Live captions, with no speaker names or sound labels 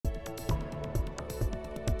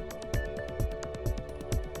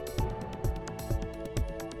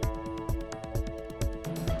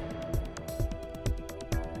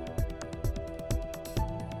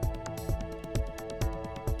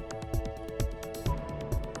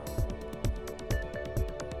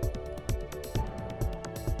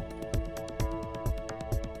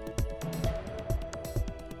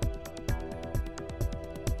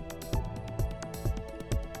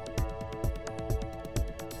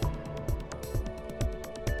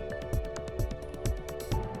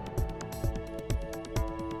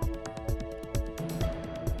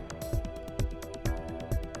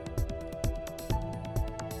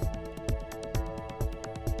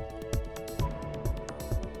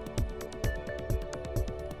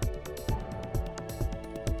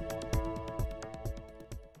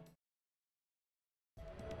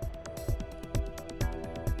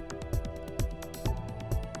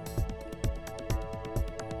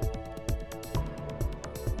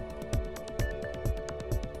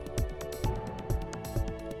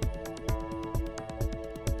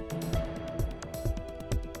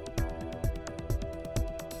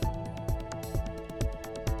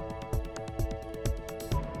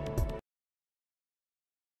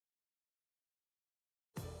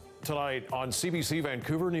Tonight on CBC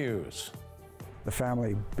Vancouver News. The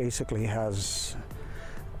family basically has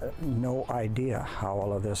no idea how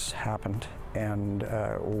all of this happened and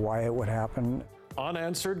why it would happen.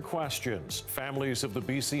 Unanswered questions. Families of the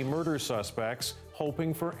BC murder suspects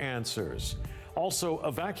hoping for answers. Also,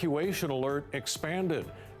 evacuation alert expanded.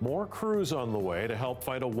 More crews on the way to help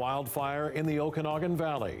fight a wildfire in the Okanagan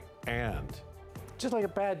Valley. And just like a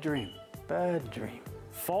bad dream. Bad dream.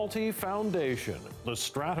 Faulty foundation, the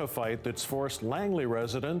strata fight that's forced Langley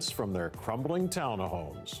residents from their crumbling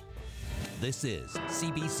townhomes. This is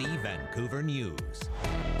CBC Vancouver News.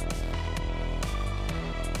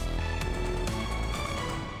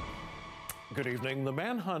 Good evening. The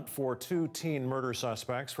manhunt for two teen murder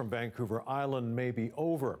suspects from Vancouver Island may be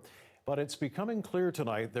over, but it's becoming clear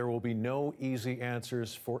tonight there will be no easy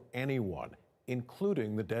answers for anyone,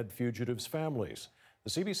 including the dead fugitives' families. The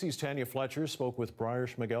CBC's Tanya Fletcher spoke with Briar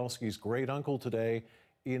Schmigelski's great-uncle today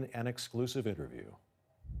in an exclusive interview.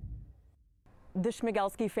 The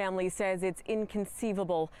Schmigelski family says it's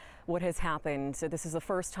inconceivable what has happened. So this is the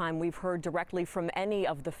first time we've heard directly from any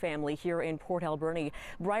of the family here in Port Alberni.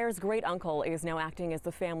 Briar's great-uncle is now acting as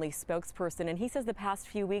the family spokesperson, and he says the past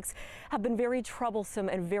few weeks have been very troublesome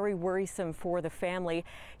and very worrisome for the family.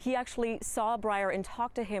 He actually saw Briar and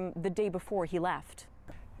talked to him the day before he left.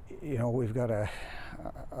 You know, we've got a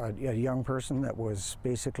young person that was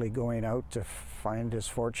basically going out to find his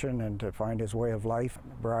fortune and to find his way of life.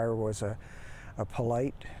 Briar was a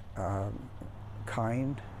polite,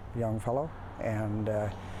 kind young fellow, and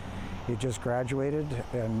he just graduated,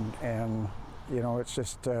 and you know, it's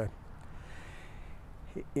just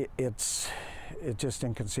it's just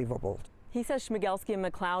inconceivable. He says Schmigelski and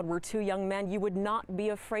McLeod were two young men you would not be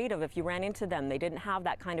afraid of if you ran into them. They didn't have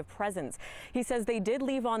that kind of presence. He says they did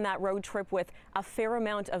leave on that road trip with a fair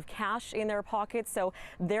amount of cash in their pockets, so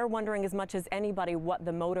they're wondering as much as anybody what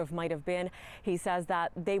the motive might have been. He says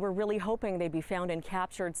that they were really hoping they'd be found and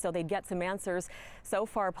captured so they'd get some answers. So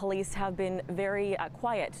far, police have been very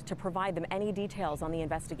quiet to provide them any details on the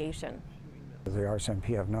investigation. The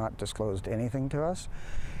RCMP have not disclosed anything to us,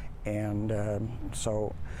 and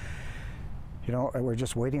so you know, we're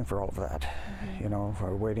just waiting for all of that. You know,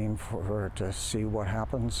 we're waiting for to see what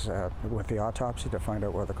happens with the autopsy to find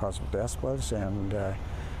out what the cause of death was, and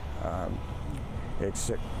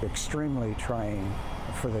it's extremely trying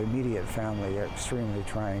for the immediate family, extremely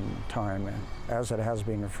trying time, as it has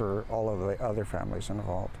been for all of the other families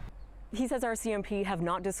involved. He says RCMP have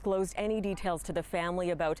not disclosed any details to the family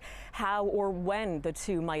about how or when the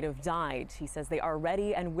two might have died. He says they are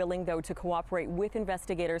ready and willing, though, to cooperate with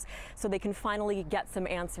investigators so they can finally get some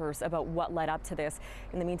answers about what led up to this.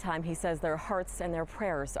 In the meantime, he says their hearts and their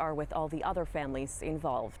prayers are with all the other families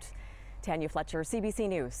involved. Tanya Fletcher, CBC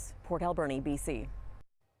News, Port Alberni, BC.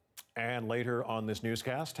 And later on this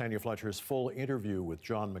newscast, Tanya Fletcher's full interview with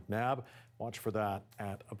John McNabb. Watch for that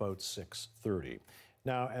at about 6:30.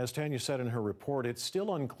 Now, as Tanya said in her report, it's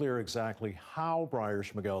still unclear exactly how Briar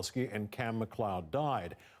Schmigelski and Cam McLeod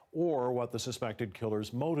died, or what the suspected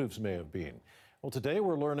killer's motives may have been. Well, today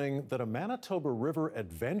we're learning that a Manitoba River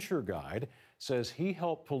adventure guide says he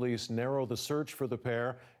helped police narrow the search for the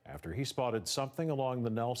pair after he spotted something along the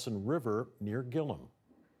Nelson River near Gillam.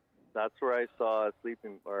 That's where I saw a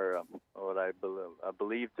sleeping, or what I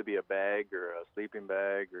believe to be a bag or a sleeping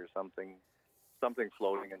bag or something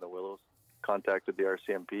floating in the willows. Contacted the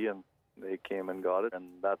RCMP and they came and got it, and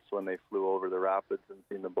that's when they flew over the rapids and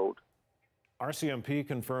seen the boat. RCMP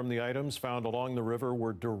confirmed the items found along the river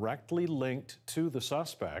were directly linked to the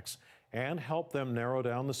suspects and helped them narrow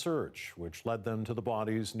down the search, which led them to the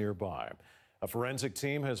bodies nearby. A forensic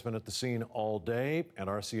team has been at the scene all day, and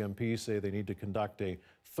RCMP say they need to conduct a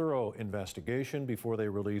thorough investigation before they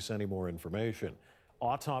release any more information.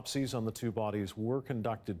 Autopsies on the two bodies were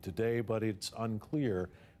conducted today, but it's unclear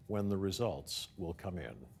when the results will come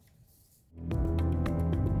in.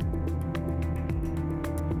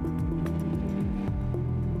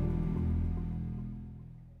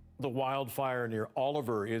 The wildfire near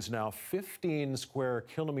Oliver is now 15 square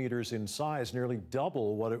kilometers in size, nearly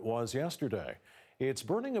double what it was yesterday. It's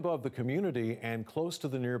burning above the community and close to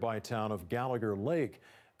the nearby town of Gallagher Lake.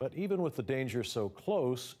 But even with the danger so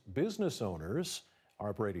close, business owners,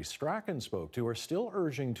 our Brady Strachan spoke to, are still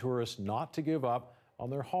urging tourists not to give up on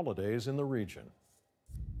their holidays in the region.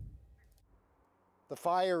 The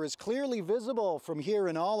fire is clearly visible from here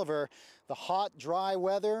in Oliver. The hot, dry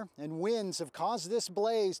weather and winds have caused this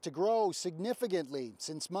blaze to grow significantly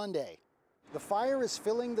since Monday. The fire is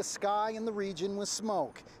filling the sky in the region with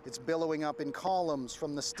smoke. It's billowing up in columns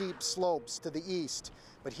from the steep slopes to the east.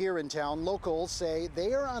 But here in town, locals say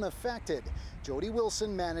they are unaffected. Jody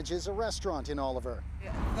Wilson manages a restaurant in Oliver.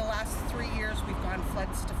 The last 3 years we've gone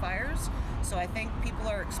floods to fires, so I think people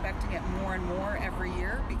are expecting it more and more every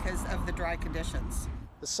year because of the dry conditions.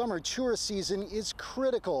 The summer tourist season is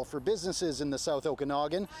critical for businesses in the South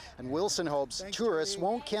Okanagan, and Wilson hopes tourists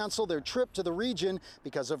won't cancel their trip to the region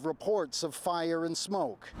because of reports of fire and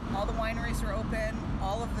smoke. All the wineries are open,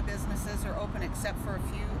 all of the businesses are open except for a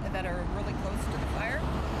few that are really close to the fire.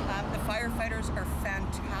 The firefighters are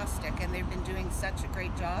fantastic and they've been doing such a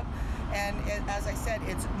great job. And as I said,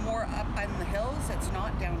 it's more up on the hills, it's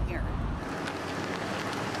not down here.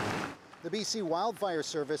 The BC Wildfire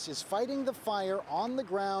Service is fighting the fire on the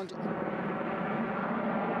ground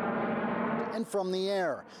and from the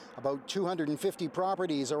air. About 250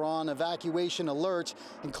 properties are on evacuation alert,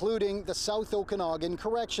 including the South Okanagan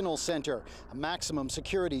Correctional Centre, a maximum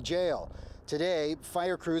security jail. Today,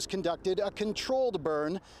 fire crews conducted a controlled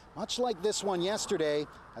burn, much like this one yesterday,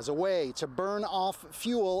 as a way to burn off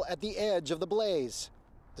fuel at the edge of the blaze.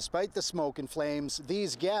 Despite the smoke and flames,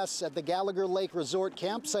 these guests at the Gallagher Lake Resort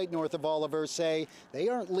campsite north of Oliver say they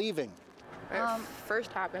aren't leaving. When it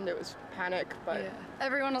first happened, it was panic, but... Yeah.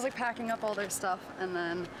 Everyone was like packing up all their stuff, and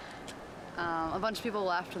then a bunch of people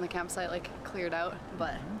left and the campsite like cleared out,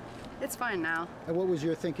 but it's fine now. And what was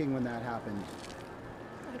your thinking when that happened?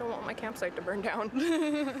 I don't want my campsite to burn down.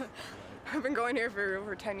 I've been going here for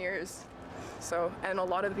over 10 years, and a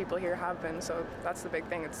lot of the people here have been, so that's the big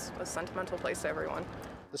thing. It's a sentimental place to everyone.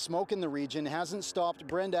 The smoke in the region hasn't stopped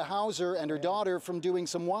Brenda Hauser and her daughter from doing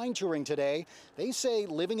some wine touring today. They say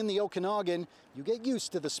living in the Okanagan, you get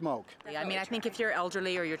used to the smoke. I mean, I think if you're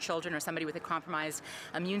elderly or your children or somebody with a compromised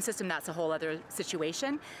immune system, that's a whole other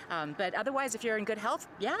situation. But otherwise, if you're in good health,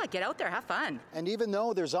 yeah, get out there, have fun. And even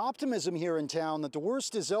though there's optimism here in town that the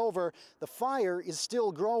worst is over, the fire is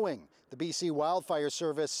still growing. The BC Wildfire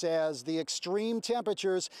Service says the extreme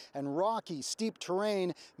temperatures and rocky, steep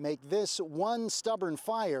terrain make this one stubborn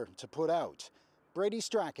fire to put out. Brady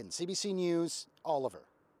Strachan, CBC News, Oliver.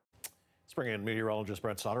 Let's bring in meteorologist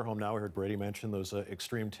Brett Soderholm now. We heard Brady mention those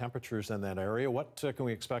extreme temperatures in that area. What can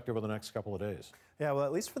we expect over the next couple of days? Yeah, well,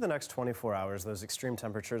 at least for the next 24 hours, those extreme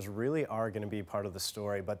temperatures really are going to be part of the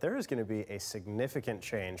story, but there is going to be a significant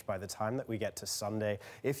change by the time that we get to Sunday.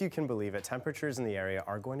 If you can believe it, temperatures in the area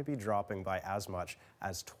are going to be dropping by as much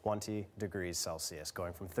as 20 degrees Celsius,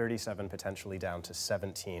 going from 37 potentially down to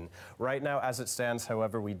 17. Right now, as it stands,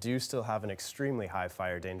 however, we do still have an extremely high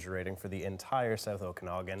fire danger rating for the entire South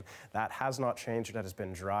Okanagan. That has not changed. It has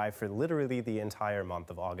been dry for literally the entire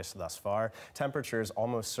month of August thus far. Temperatures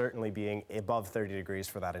almost certainly being above 30 degrees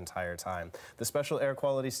for that entire time. The special air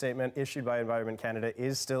quality statement issued by Environment Canada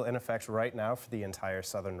is still in effect right now for the entire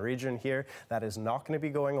southern region here. That is not going to be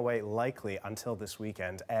going away likely until this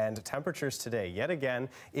weekend. And temperatures today, yet again,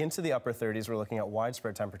 into the upper 30s. We're looking at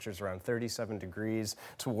widespread temperatures around 37 degrees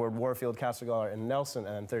toward Warfield, Castlegar, and Nelson,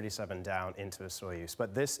 and then 37 down into Soyuz.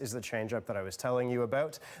 But this is the change-up that I was telling you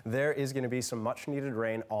about. There is going to be some much-needed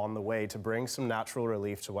rain on the way to bring some natural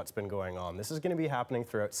relief to what's been going on. This is going to be happening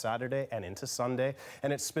throughout Saturday and into Sunday.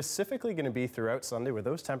 And it's specifically going to be throughout Sunday where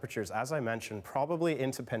those temperatures, as I mentioned, probably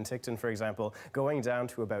into Penticton, for example, going down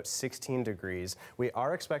to about 16 degrees. We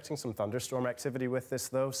are expecting some thunderstorm activity with this,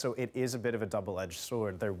 though, so it is a bit of a double-edged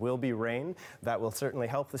sword. There will be rain. That will certainly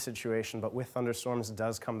help the situation, but with thunderstorms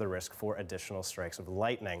does come the risk for additional strikes of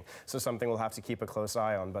lightning. So something we'll have to keep a close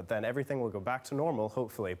eye on, but then everything will go back to normal,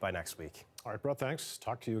 hopefully, by next week. All right, Brett, thanks.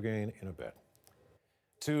 Talk to you again in a bit.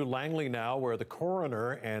 To Langley now, where the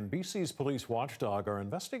coroner and BC's police watchdog are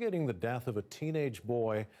investigating the death of a teenage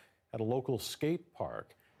boy at a local skate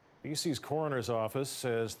park. BC's coroner's office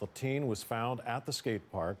says the teen was found at the skate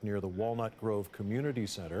park near the Walnut Grove Community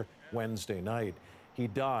Center Wednesday night. He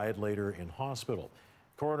died later in hospital.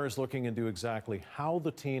 Coroner's looking into exactly how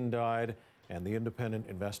the teen died, and the Independent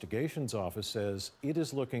Investigations Office says it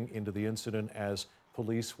is looking into the incident as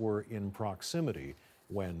police were in proximity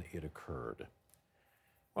when it occurred.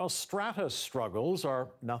 Well, strata struggles are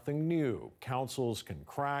nothing new. Councils can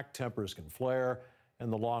crack, tempers can flare, and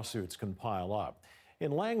the lawsuits can pile up.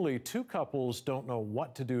 In Langley, two couples don't know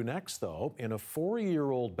what to do next, though, in a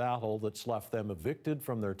 4-year-old battle that's left them evicted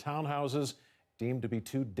from their townhouses, deemed to be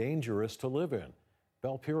too dangerous to live in.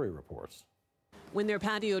 Belle Puri reports. When their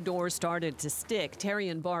patio doors started to stick, Terry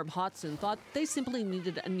and Barb Hodson thought they simply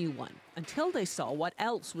needed a new one, until they saw what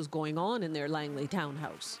else was going on in their Langley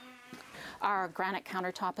townhouse. Our granite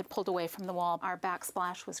countertop had pulled away from the wall. Our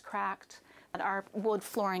backsplash was cracked. Our wood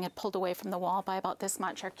flooring had pulled away from the wall by about this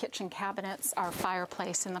much. Our kitchen cabinets, our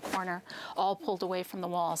fireplace in the corner, all pulled away from the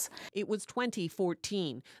walls. It was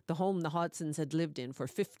 2014. The home the Hodsons had lived in for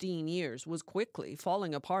 15 years was quickly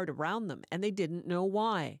falling apart around them, and they didn't know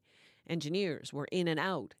why. Engineers were in and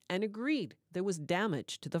out and agreed there was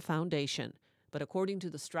damage to the foundation. But according to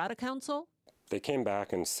the Strata Council, they came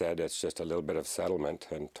back and said it's just a little bit of settlement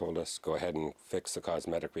and told us go ahead and fix the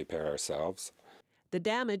cosmetic repair ourselves. the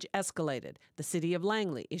damage escalated. The city of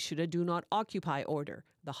Langley issued a do not occupy order.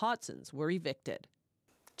 The Hodsons were evicted.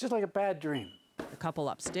 Just like a bad dream. The couple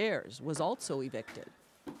upstairs was also evicted.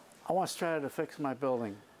 I want Strata to fix my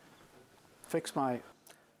building, fix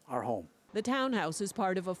our home. The townhouse is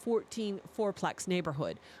part of a 14 fourplex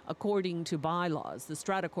neighborhood. According to bylaws, the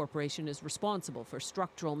Strata Corporation is responsible for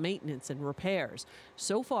structural maintenance and repairs.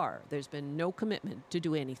 So far, there's been no commitment to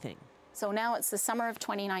do anything. So now it's the summer of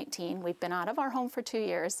 2019. We've been out of our home for 2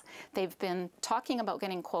 years. They've been talking about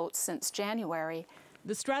getting quotes since January.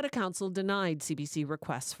 The Strata Council denied CBC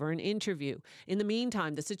requests for an interview. In the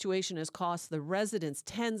meantime, the situation has cost the residents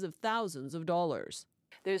tens of thousands of dollars.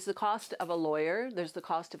 There's the cost of a lawyer, there's the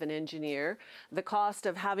cost of an engineer, the cost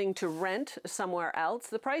of having to rent somewhere else,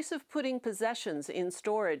 the price of putting possessions in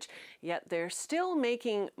storage, yet they're still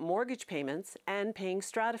making mortgage payments and paying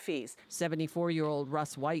strata fees. 74-year-old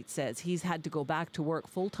Russ White says he's had to go back to work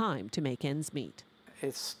full-time to make ends meet.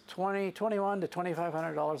 It's $2,100 to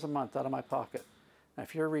 $2,500 a month out of my pocket. Now,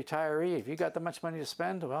 if you're a retiree, if you got that much money to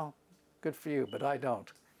spend, well, good for you, but I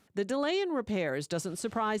don't. The delay in repairs doesn't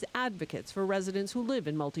surprise advocates for residents who live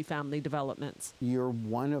in multifamily developments. You're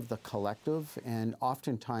one of the collective, and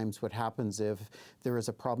oftentimes what happens if there is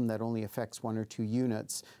a problem that only affects one or two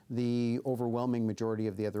units, the overwhelming majority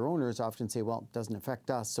of the other owners often say, well, it doesn't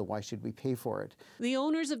affect us, so why should we pay for it? The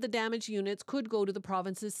owners of the damaged units could go to the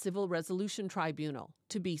province's Civil Resolution Tribunal,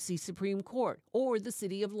 to BC Supreme Court, or the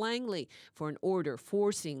City of Langley for an order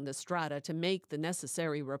forcing the Strata to make the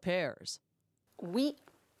necessary repairs. We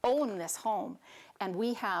own this home, and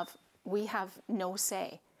we have no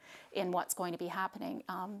say in what's going to be happening.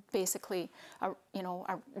 Basically, a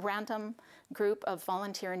random group of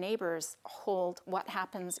volunteer neighbors hold what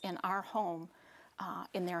happens in our home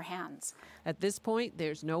in their hands. At this point,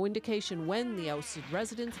 there's no indication when the ousted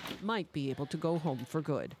residents might be able to go home for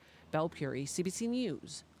good. Belle Puri, CBC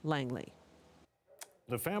News, Langley.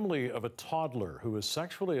 The family of a toddler who was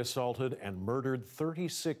sexually assaulted and murdered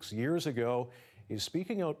 36 years ago is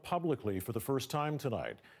speaking out publicly for the first time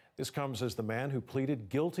tonight. This comes as the man who pleaded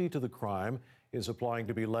guilty to the crime is applying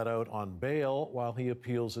to be let out on bail while he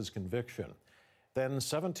appeals his conviction. Then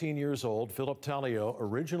 17 years old Philip Talio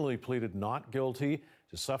originally pleaded not guilty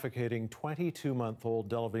to suffocating 22-month-old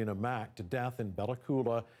Delavina Mack to death in Bella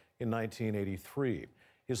Coola in 1983.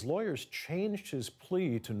 His lawyers changed his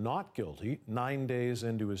plea to not guilty 9 days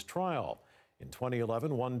into his trial. In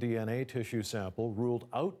 2011, one DNA tissue sample ruled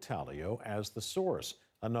out Talio as the source.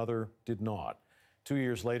 Another did not. 2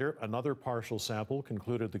 years later, another partial sample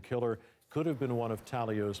concluded the killer could have been one of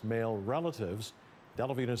Talio's male relatives.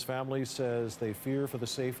 Delavina's family says they fear for the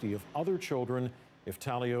safety of other children if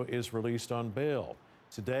Talio is released on bail.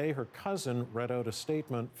 Today, her cousin read out a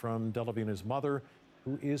statement from Delavina's mother,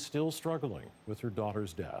 who is still struggling with her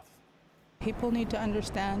daughter's death. People need to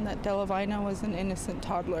understand that Delavina was an innocent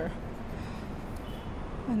toddler,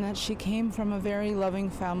 and that she came from a very loving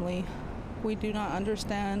family. We do not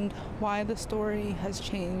understand why the story has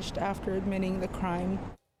changed after admitting the crime.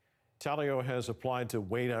 Talio has applied to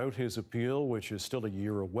wait out his appeal, which is still a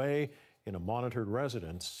year away, in a monitored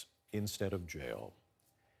residence instead of jail.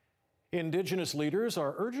 Indigenous leaders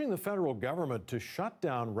are urging the federal government to shut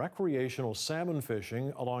down recreational salmon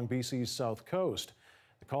fishing along BC's south coast.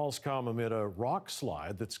 The calls come amid a rock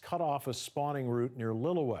slide that's cut off a spawning route near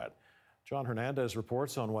Lillooet. John Hernandez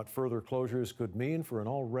reports on what further closures could mean for an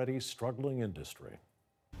already struggling industry.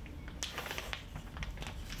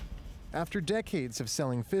 After decades of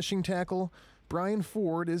selling fishing tackle, Brian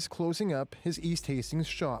Ford is closing up his East Hastings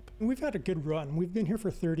shop. We've had a good run. We've been here for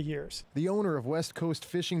 30 years. The owner of West Coast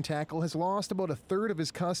Fishing Tackle has lost about a third of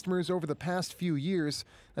his customers over the past few years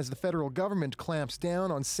as the federal government clamps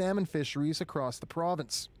down on salmon fisheries across the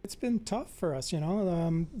province. It's been tough for us,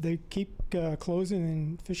 They keep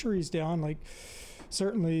closing fisheries down. Like,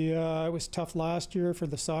 certainly it was tough last year for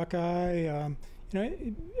the sockeye.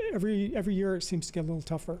 Every year it seems to get a little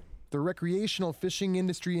tougher. The recreational fishing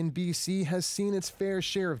industry in BC has seen its fair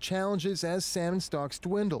share of challenges as salmon stocks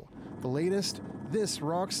dwindle. The latest, this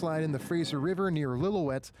rock slide in the Fraser River near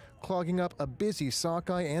Lillooet, clogging up a busy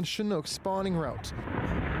sockeye and Chinook spawning route.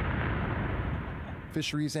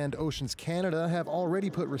 Fisheries and Oceans Canada have already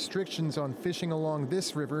put restrictions on fishing along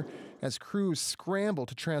this river as crews scramble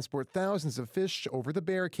to transport thousands of fish over the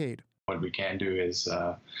barricade. What we can do is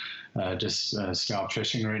just stop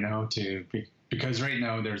fishing right now because right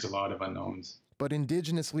now there's a lot of unknowns. But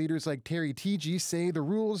Indigenous leaders like Terry Teegee say the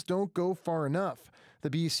rules don't go far enough. The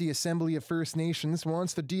BC Assembly of First Nations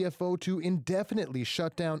wants the DFO to indefinitely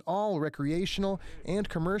shut down all recreational and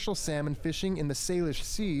commercial salmon fishing in the Salish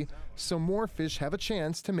Sea so more fish have a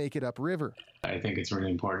chance to make it upriver. I think it's really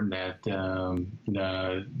important that the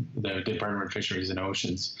Department of Fisheries and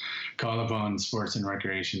Oceans call upon sports and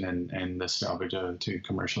recreation and the stoppage to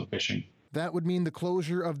commercial fishing. That would mean the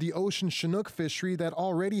closure of the ocean Chinook fishery that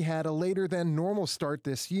already had a later than normal start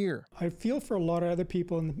this year. I feel for a lot of other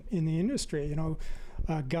people in the industry, you know,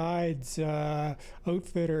 guides,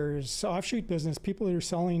 outfitters, offshoot business, people that are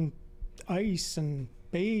selling ice and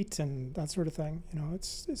bait and that sort of thing. You know,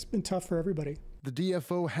 it's been tough for everybody. The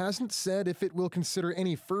DFO hasn't said if it will consider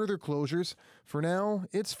any further closures. For now,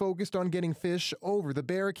 it's focused on getting fish over the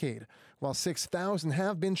barricade. While 6,000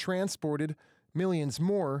 have been transported, millions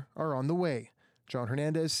more are on the way. John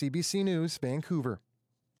Hernandez, CBC News, Vancouver.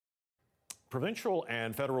 Provincial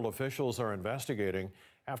and federal officials are investigating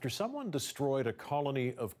after someone destroyed a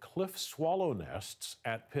colony of cliff swallow nests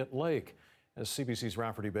at Pitt Lake. As CBC's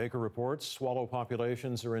Rafferty Baker reports, swallow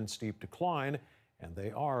populations are in steep decline, and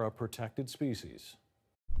they are a protected species.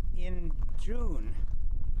 In June,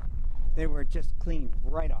 they were just cleaned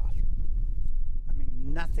right off. I mean,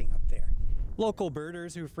 nothing up there. Local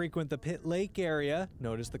birders who frequent the Pitt Lake area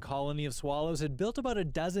noticed the colony of swallows had built about a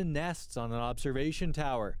dozen nests on an observation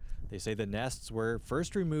tower. They say the nests were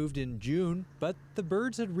first removed in June, but the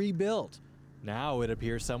birds had rebuilt. Now it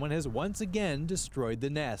appears someone has once again destroyed the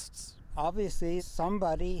nests. Obviously,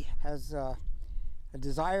 somebody has a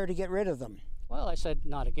desire to get rid of them. Well, I said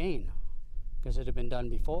not again, because it had been done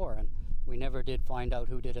before, and we never did find out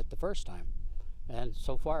who did it the first time. And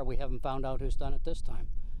so far, we haven't found out who's done it this time.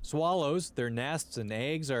 Swallows, their nests and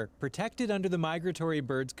eggs are protected under the Migratory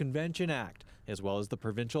Birds Convention Act, as well as the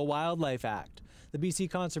Provincial Wildlife Act. The BC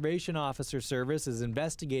Conservation Officer Service is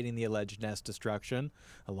investigating the alleged nest destruction,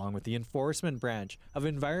 along with the Enforcement Branch of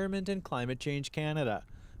Environment and Climate Change Canada.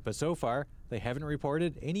 But so far, they haven't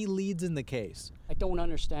reported any leads in the case. I don't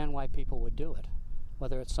understand why people would do it,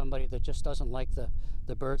 whether it's somebody that just doesn't like the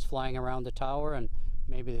birds flying around the tower and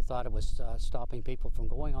maybe they thought it was stopping people from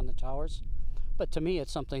going on the towers. But to me,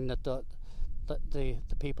 it's something that the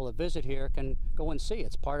people that visit here can go and see.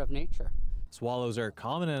 It's part of nature. Swallows are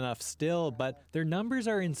common enough still, but their numbers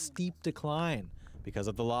are in steep decline because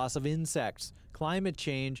of the loss of insects, climate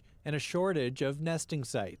change, and a shortage of nesting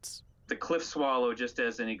sites. The cliff swallow, just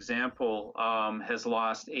as an example, has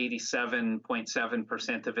lost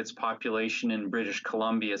 87.7% of its population in British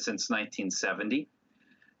Columbia since 1970.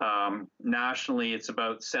 Nationally, it's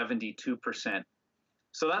about 72%.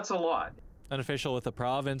 So that's a lot. An official with the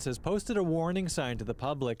province has posted a warning sign to the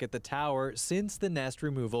public at the tower since the nest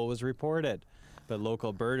removal was reported. But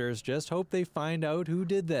local birders just hope they find out who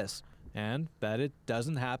did this and that it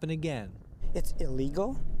doesn't happen again. It's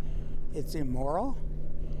illegal, it's immoral,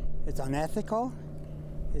 it's unethical,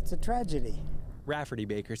 it's a tragedy. Rafferty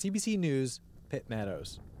Baker, CBC News, Pitt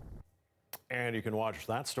Meadows. And you can watch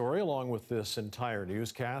that story along with this entire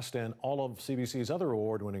newscast and all of CBC's other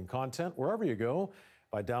award-winning content wherever you go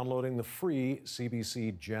by downloading the free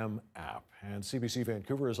CBC Gem app. And CBC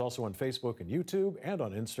Vancouver is also on Facebook and YouTube and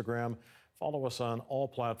on Instagram. Follow us on all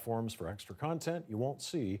platforms for extra content you won't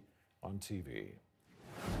see on TV.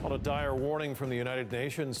 On a dire warning from the United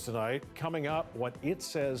Nations tonight, coming up, what it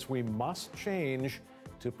says we must change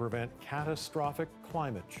to prevent catastrophic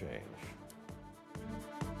climate change.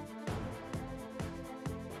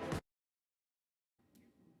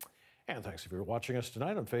 And thanks if you're watching us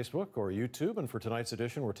tonight on Facebook or YouTube. And for tonight's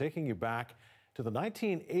edition, we're taking you back to the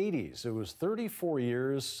 1980s. It was 34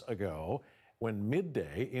 years ago when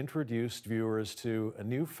Midday introduced viewers to a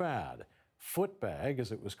new fad, footbag,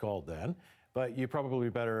 as it was called then. But you probably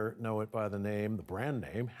better know it by the name, the brand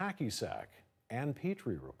name, Hacky Sack. Ann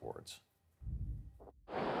Petrie reports.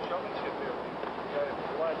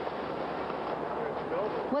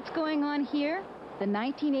 What's going on here? The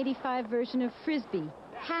 1985 version of Frisbee,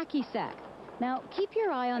 Hacky Sack. Now, keep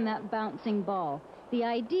your eye on that bouncing ball. The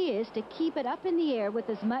idea is to keep it up in the air with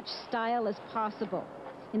as much style as possible.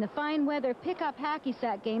 In the fine weather, pick-up Hacky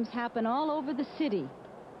Sack games happen all over the city.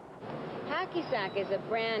 Hacky Sack is a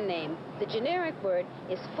brand name. The generic word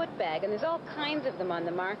is footbag, and there's all kinds of them on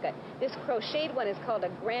the market. This crocheted one is called a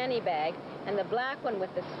granny bag, and the black one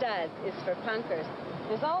with the studs is for punkers.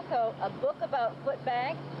 There's also a book about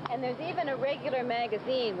footbag, and there's even a regular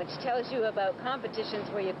magazine which tells you about competitions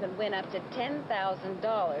where you can win up to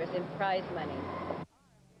 $10,000 in prize money.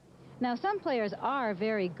 Now, some players are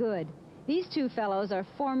very good. These two fellows are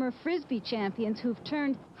former Frisbee champions who've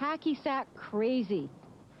turned Hacky Sack crazy.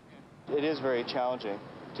 It is very challenging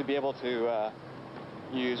to be able to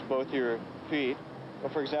use both your feet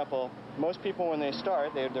Well, for example, most people when they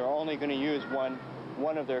start, they're only going to use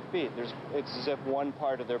one of their feet. It's as if one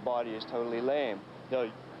part of their body is totally lame.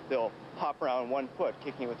 They'll hop around one foot,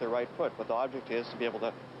 kicking with their right foot, but the object is to be able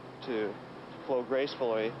to flow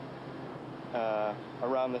gracefully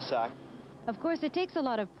around the sack. Of course, it takes a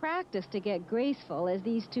lot of practice to get graceful, as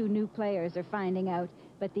these two new players are finding out,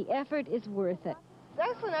 but the effort is worth it. It's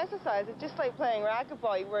excellent exercise. It's just like playing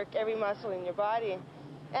racquetball. You work every muscle in your body,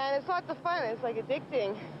 and it's lots of fun. It's like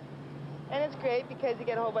addicting, and it's great because you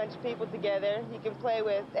get a whole bunch of people together. You can play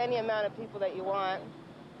with any amount of people that you want,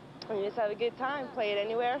 and you just have a good time. Play it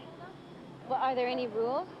anywhere. Well, are there any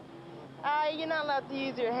rules? You're not allowed to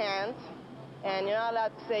use your hands, and you're not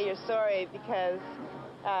allowed to say you're sorry because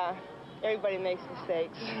everybody makes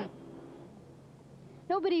mistakes.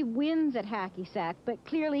 Nobody wins at hacky sack, but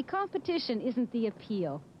clearly competition isn't the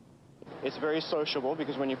appeal. It's very sociable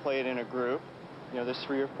because when you play it in a group, you know, there's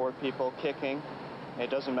 3 or 4 people kicking. It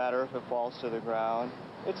doesn't matter if it falls to the ground.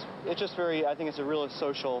 It's just very, I think it's a real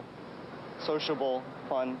sociable,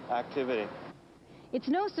 fun activity. It's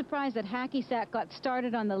no surprise that hacky sack got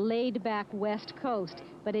started on the laid-back West Coast,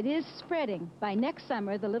 but it is spreading. By next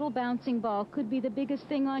summer, the little bouncing ball could be the biggest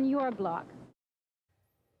thing on your block.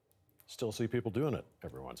 Still see people doing it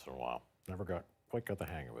every once in a while. Never quite got the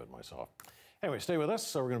hang of it myself. Anyway, stay with us.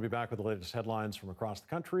 So we're going to be back with the latest headlines from across the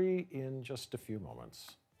country in just a few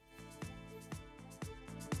moments.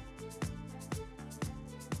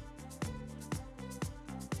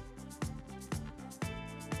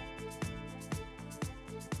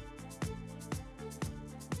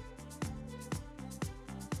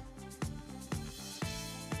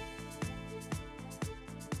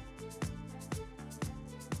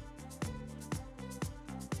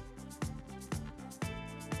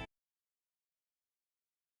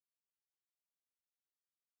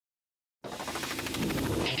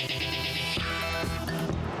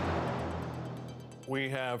 We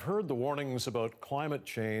have heard the warnings about climate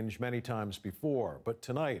change many times before, but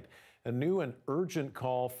tonight, a new and urgent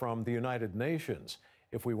call from the United Nations.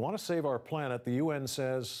 If we want to save our planet, the UN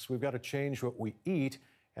says we've got to change what we eat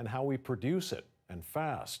and how we produce it, and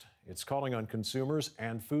fast. It's calling on consumers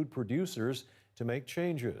and food producers to make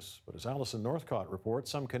changes. But as Alison Northcott reports,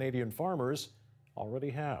 some Canadian farmers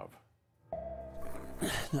already have.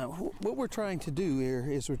 Now, what we're trying to do here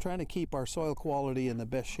is we're trying to keep our soil quality in the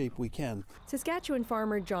best shape we can. Saskatchewan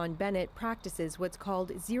farmer John Bennett practices what's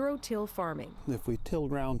called zero-till farming. If we till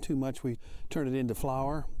ground too much, we turn it into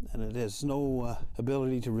flour, and it has no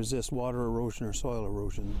ability to resist water erosion or soil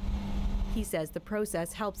erosion. He says the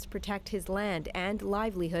process helps protect his land and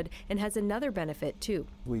livelihood and has another benefit too.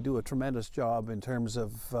 We do a tremendous job in terms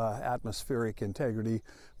of atmospheric integrity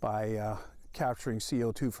by capturing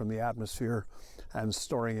CO2 from the atmosphere and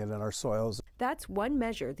storing it in our soils. That's one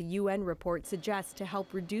measure the UN report suggests to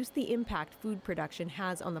help reduce the impact food production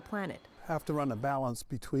has on the planet. Have to run a balance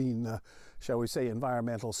between, shall we say,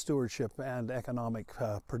 environmental stewardship and economic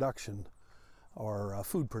production or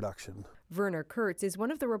food production. Werner Kurtz is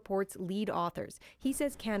one of the report's lead authors. He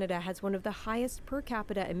says Canada has one of the highest per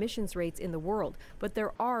capita emissions rates in the world, but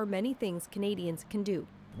there are many things Canadians can do.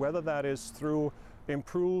 Whether that is through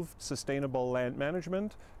improved sustainable land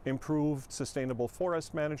management, improved sustainable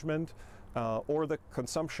forest management, or the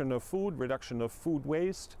consumption of food, reduction of food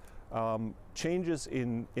waste, changes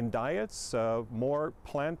in diets, more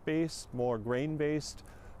plant-based, more grain-based,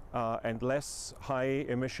 and less high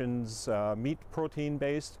emissions meat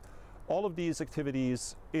protein-based. All of these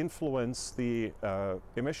activities influence the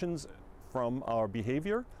emissions from our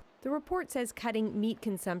behavior. The report says cutting meat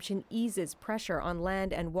consumption eases pressure on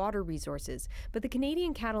land and water resources, but the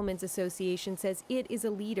Canadian Cattlemen's Association says it is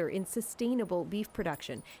a leader in sustainable beef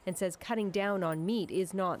production and says cutting down on meat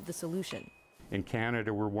is not the solution. In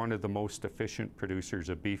Canada, we're one of the most efficient producers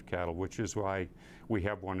of beef cattle, which is why we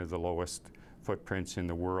have one of the lowest footprints in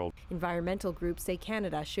the world. Environmental groups say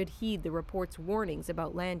Canada should heed the report's warnings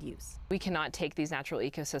about land use. We cannot take these natural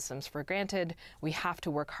ecosystems for granted. We have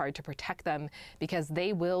to work hard to protect them because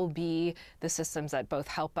they will be the systems that both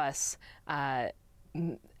help us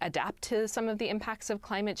adapt to some of the impacts of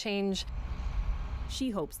climate change.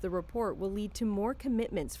 She hopes the report will lead to more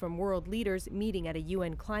commitments from world leaders meeting at a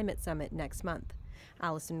UN climate summit next month.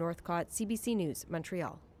 Alison Northcott, CBC News,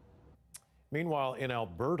 Montreal. Meanwhile, in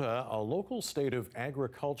Alberta, a local state of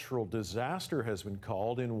agricultural disaster has been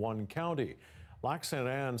called in one county. Lac St.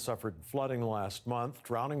 Anne suffered flooding last month,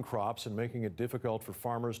 drowning crops and making it difficult for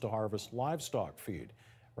farmers to harvest livestock feed.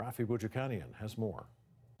 Rafi Boudjikanian has more.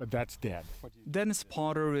 But that's dead. Dennis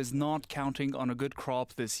Potter is not counting on a good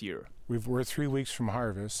crop this year. We're 3 weeks from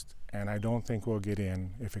harvest, and I don't think we'll get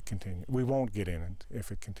in if it continues. We won't get in it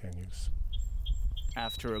if it continues.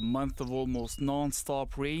 After a month of almost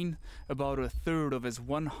non-stop rain, about a third of his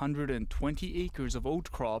 120 acres of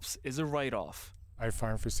oat crops is a write-off. I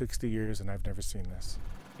farmed for 60 years and I've never seen this.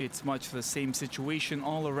 It's much the same situation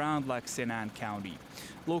all around Lac Saint Anne County.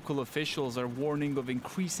 Local officials are warning of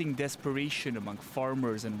increasing desperation among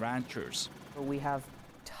farmers and ranchers. We have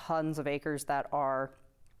tons of acres that are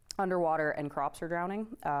underwater and crops are drowning.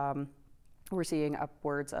 We're seeing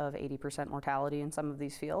upwards of 80% mortality in some of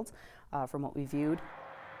these fields from what we viewed.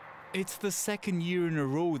 It's the second year in a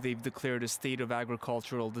row they've declared a state of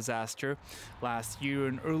agricultural disaster. Last year,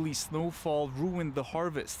 an early snowfall ruined the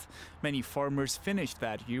harvest. Many farmers finished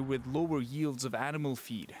that year with lower yields of animal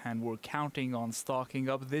feed and were counting on stocking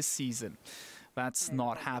up this season. That's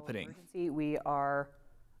not happening. We are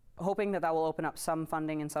hoping that will open up some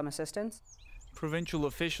funding and some assistance. Provincial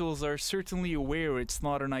officials are certainly aware it's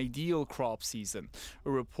not an ideal crop season. A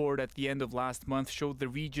report at the end of last month showed the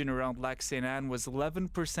region around Lac Saint Anne was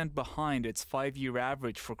 11% behind its 5-year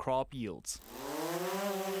average for crop yields.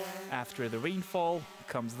 After the rainfall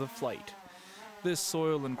comes the flight. This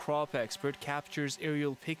soil and crop expert captures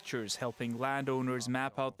aerial pictures, helping landowners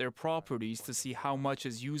map out their properties to see how much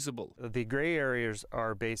is usable. The gray areas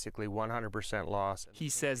are basically 100% loss. He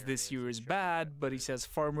says this year is bad, but he says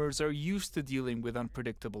farmers are used to dealing with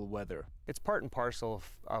unpredictable weather. It's part and parcel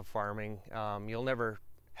of farming. You'll never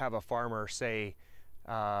have a farmer say,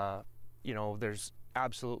 there's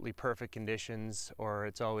absolutely perfect conditions, or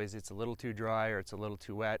it's a little too dry or it's a little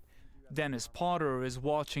too wet. Dennis Potter is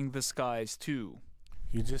watching the skies too.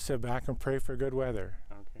 You just sit back and pray for good weather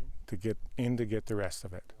to get the rest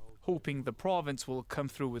of it. Hoping the province will come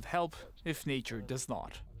through with help if nature does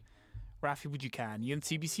not. Rafi Boudjikanian,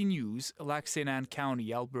 CBC News, Lac Saint Anne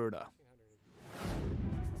County, Alberta.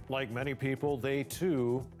 Like many people, they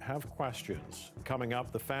too have questions. Coming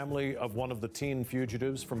up, the family of one of the teen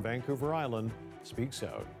fugitives from Vancouver Island speaks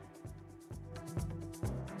out.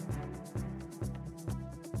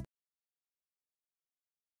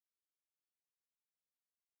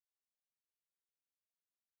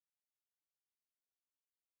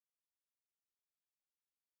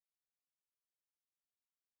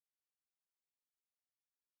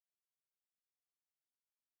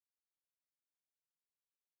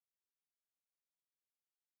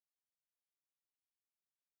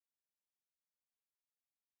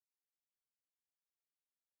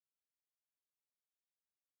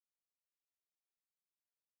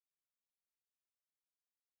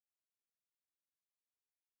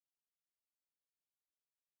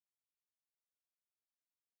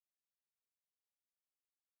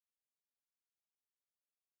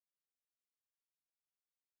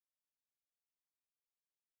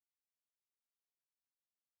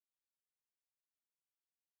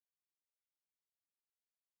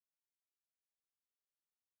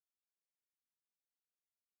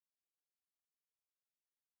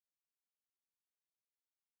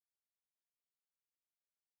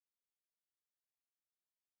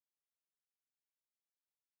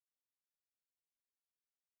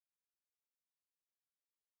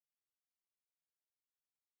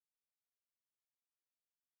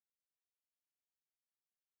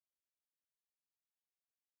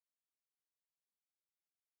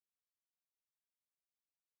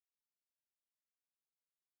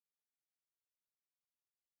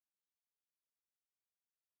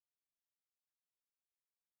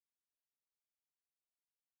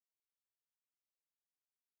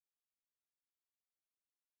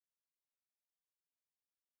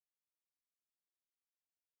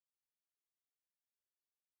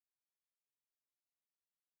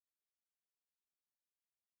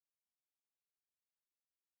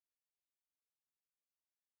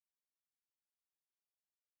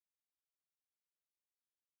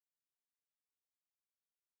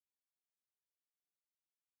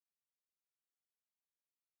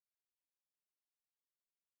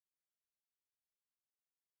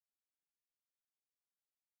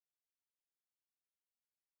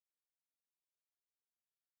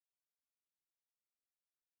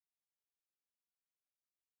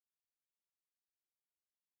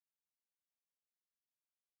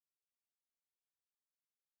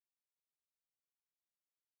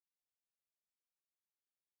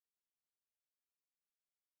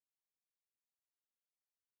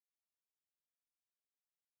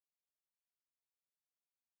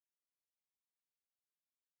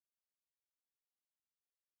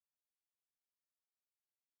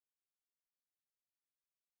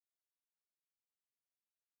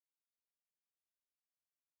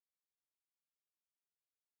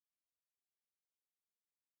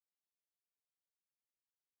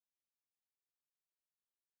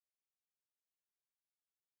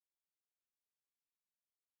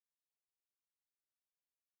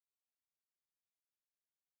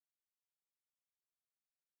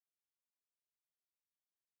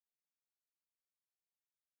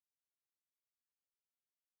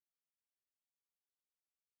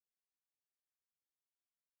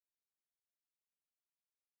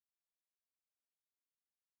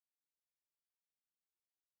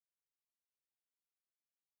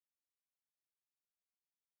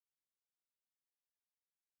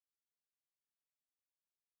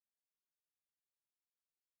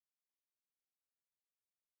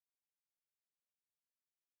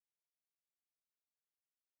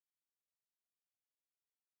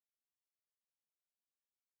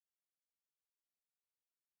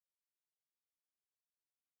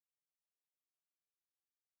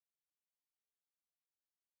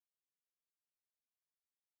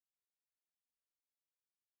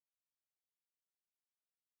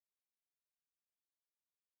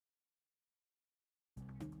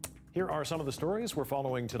 Here are some of the stories we're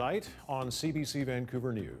following tonight on CBC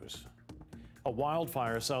Vancouver News. A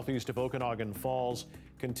wildfire southeast of Okanagan Falls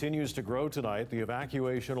continues to grow tonight. The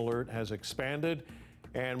evacuation alert has expanded,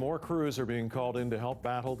 and more crews are being called in to help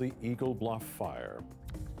battle the Eagle Bluff fire.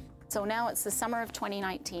 So now it's the summer of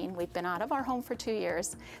 2019. We've been out of our home for 2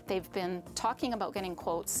 years. They've been talking about getting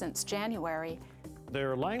quotes since January.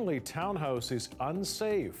 Their Langley townhouse is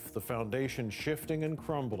unsafe, the foundation shifting and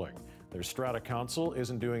crumbling. Their strata council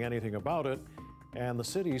isn't doing anything about it, and the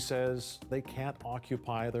city says they can't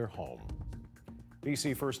occupy their home.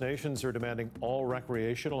 BC First Nations are demanding all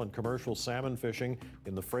recreational and commercial salmon fishing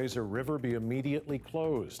in the Fraser River be immediately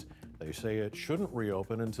closed. They say it shouldn't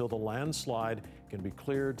reopen until the landslide can be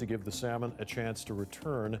cleared to give the salmon a chance to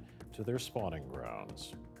return to their spawning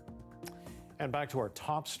grounds. And back to our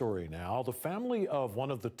top story now. The family of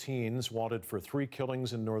one of the teens wanted for 3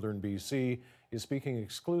 killings in northern BC is speaking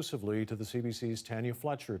exclusively to the CBC's Tanya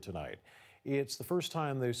Fletcher tonight. It's the first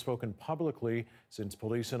time they've spoken publicly since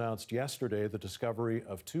police announced yesterday the discovery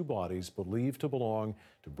of 2 bodies believed to belong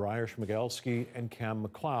to Briar Schmigelski and Cam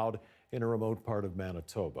McLeod in a remote part of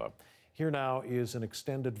Manitoba. Here now is an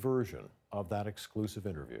extended version of that exclusive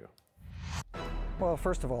interview. Well,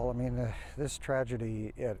 first of all, I mean, this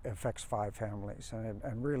tragedy, it affects 5 families,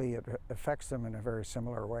 and really it affects them in a very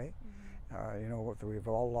similar way. You know, we've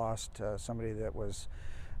all lost somebody that was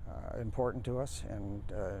important to us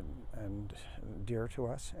and dear to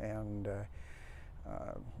us, and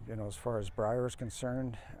you know, as far as Briar is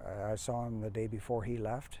concerned, I saw him the day before he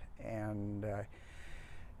left, and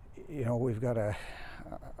you know, we've got a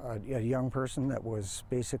young person that was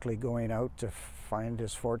basically going out to find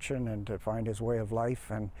his fortune and to find his way of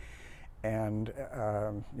life, and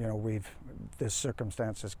you know, this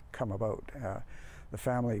circumstance has come about. The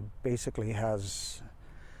family basically has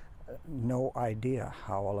no idea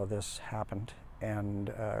how all of this happened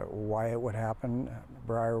and why it would happen.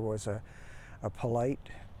 Briar was a polite,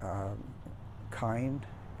 kind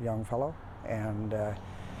young fellow, and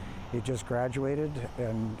he just graduated,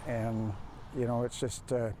 and you know, it's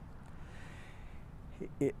just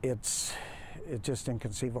it's just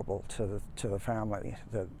inconceivable to the family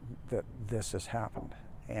that this has happened,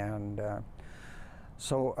 and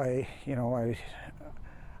so I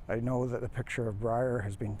know that the picture of Briar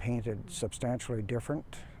has been painted substantially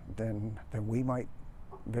different than we might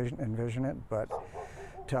envision it, but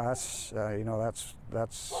to us, you know,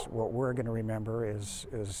 that's what we're going to remember is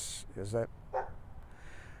that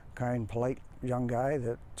kind, polite young guy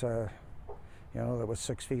that you know, that was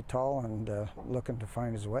 6 feet tall and looking to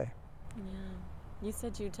find his way. Yeah, you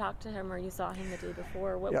said you talked to him or you saw him the day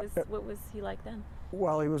before. What was he like then?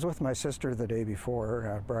 Well, he was with my sister the day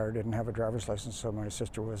before. Briar didn't have a driver's license, so my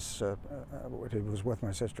sister was he was with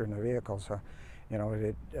my sister in the vehicle. So, you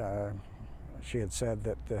know, she had said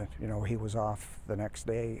that you know, he was off the next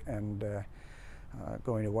day and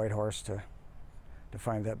going to Whitehorse to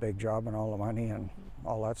find that big job and all the money and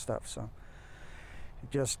all that stuff. So,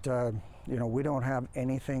 just you know, we don't have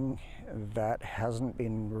anything that hasn't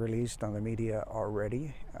been released on the media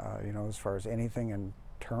already. You know, as far as anything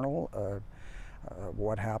internal.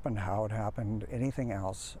 What happened, how it happened, anything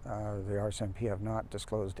else. The RCMP have not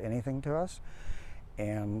disclosed anything to us,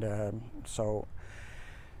 and so,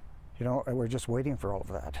 you know, we're just waiting for all of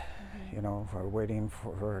that. You know, we're waiting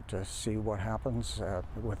to see what happens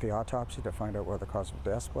with the autopsy to find out what the cause of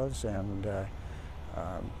death was, and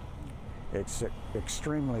it's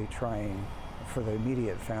extremely trying for the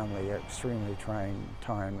immediate family, extremely trying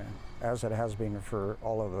time, as it has been for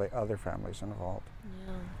all of the other families involved.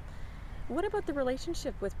 Yeah. What about the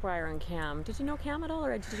relationship with Briar and Cam? Did you know Cam at all,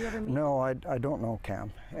 or did you ever meet? No, I don't know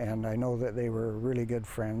Cam, and I know that they were really good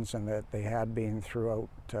friends and that they had been throughout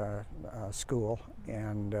school,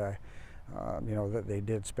 and you know, that they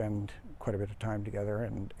did spend quite a bit of time together,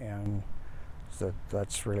 and so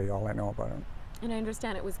that's really all I know about him. And I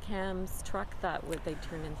understand it was Cam's truck that he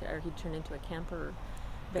turned into a camper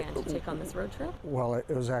van to take on this road trip? Well, it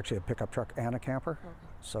was actually a pickup truck and a camper. Okay.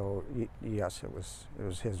 So yes, it was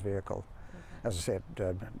his vehicle. Okay. As I said,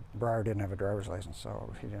 Briar didn't have a driver's license,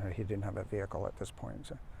 so he didn't have a vehicle at this point.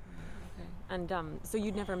 So. Okay. And so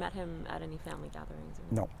you'd never met him at any family gatherings?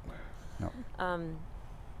 Or No.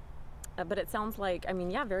 But it sounds like, I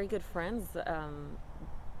mean, yeah, very good friends.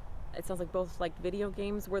 It sounds like both like video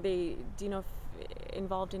games. Were they, do you know,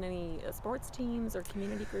 involved in any sports teams or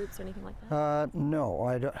community groups or anything like that? No,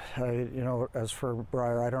 you know, as for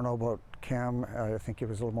Briar, I don't know about Cam. I think he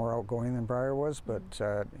was a little more outgoing than Briar was, but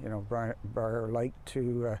you know, Briar liked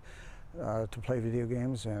to play video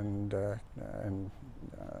games, and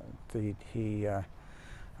he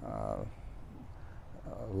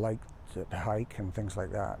liked hike and things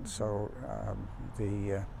like that. So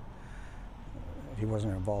he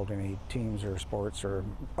wasn't involved in any teams or sports, or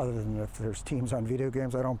other than if there's teams on video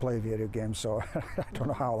games. I don't play video games, so I don't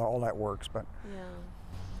know how all that works. But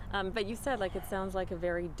yeah, but you said like it sounds like a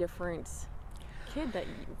very different kid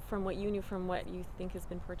from what you knew, from what you think has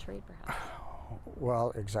been portrayed, perhaps.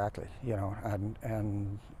 Well, exactly. You know,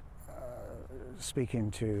 and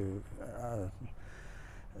speaking to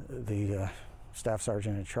the staff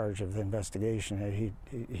sergeant in charge of the investigation,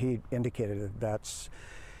 he indicated that that's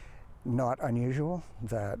not unusual,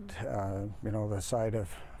 that you know, the side of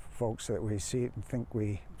folks that we think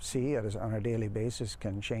we see on a daily basis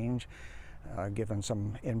can change given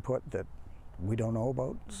some input that we don't know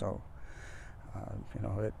about. So you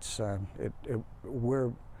know, it's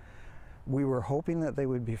we were hoping that they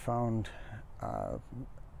would be found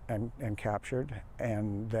and captured,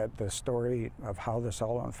 and that the story of how this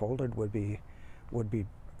all unfolded would be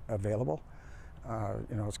available.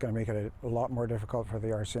 You know, it's going to make it a lot more difficult for the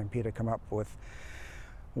RCMP to come up with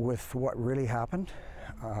what really happened,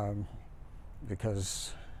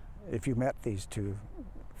 because if you met these two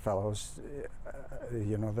fellows,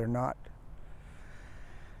 you know, they're not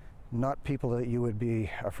people that you would be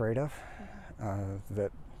afraid of,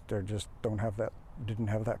 that they just didn't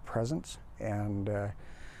have that presence, and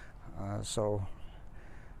so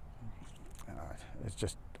it's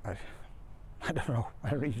just I don't know.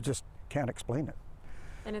 You just can't explain it.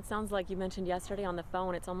 And it sounds like you mentioned yesterday on the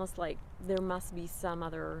phone, it's almost like there must be some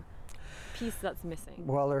other piece that's missing.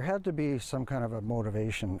 Well, there had to be some kind of a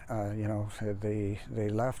motivation. You know, they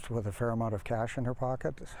left with a fair amount of cash in their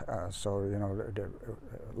pocket, so you know,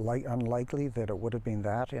 unlikely that it would have been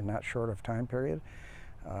that in that short of time period.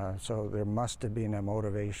 So there must have been a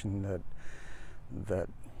motivation that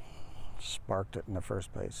sparked it in the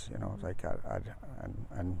first place. You know, like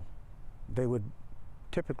and they would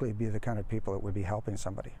typically be the kind of people that would be helping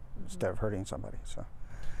somebody instead of hurting somebody. So.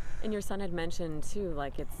 And your son had mentioned too,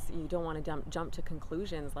 like you don't want to jump to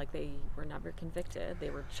conclusions. Like they were never convicted;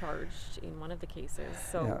 they were charged in one of the cases.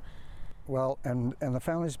 So. Yeah. Well, and the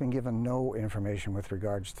family's been given no information with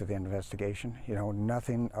regards to the investigation. You know,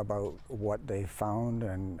 nothing about what they found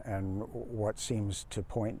and what seems to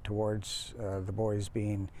point towards the boys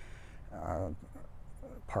being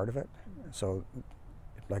part of it. So,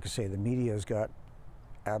 like I say, the media's got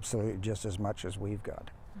absolutely just as much as we've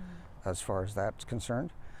got as far as that's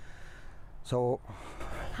concerned. So,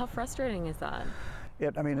 how frustrating is that?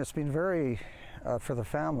 I mean, it's been very for the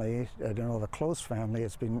family, you know, the close family.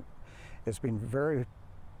 It's been very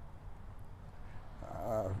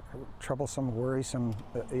troublesome, worrisome.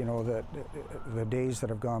 You know, that the days that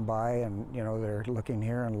have gone by, and you know, they're looking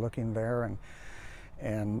here and looking there,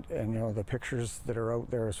 and you know, the pictures that are out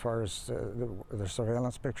there as far as the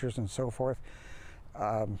surveillance pictures and so forth.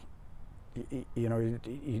 You know,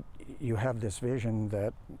 you have this vision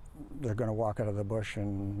that they're going to walk out of the bush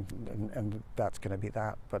and that's going to be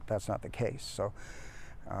that, but that's not the case. So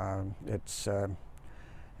it's.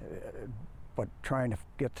 But trying to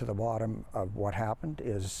get to the bottom of what happened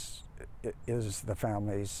is the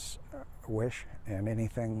family's wish, and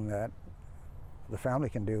anything that the family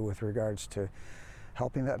can do with regards to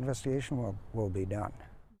helping that investigation will be done.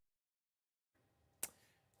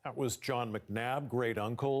 That was John McNabb, great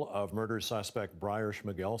uncle of murder suspect Briar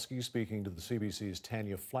Schmigelski, speaking to the CBC's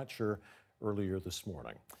Tanya Fletcher earlier this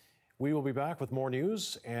morning. We will be back with more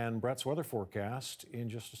news and Brett's weather forecast in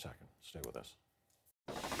just a second. Stay with us.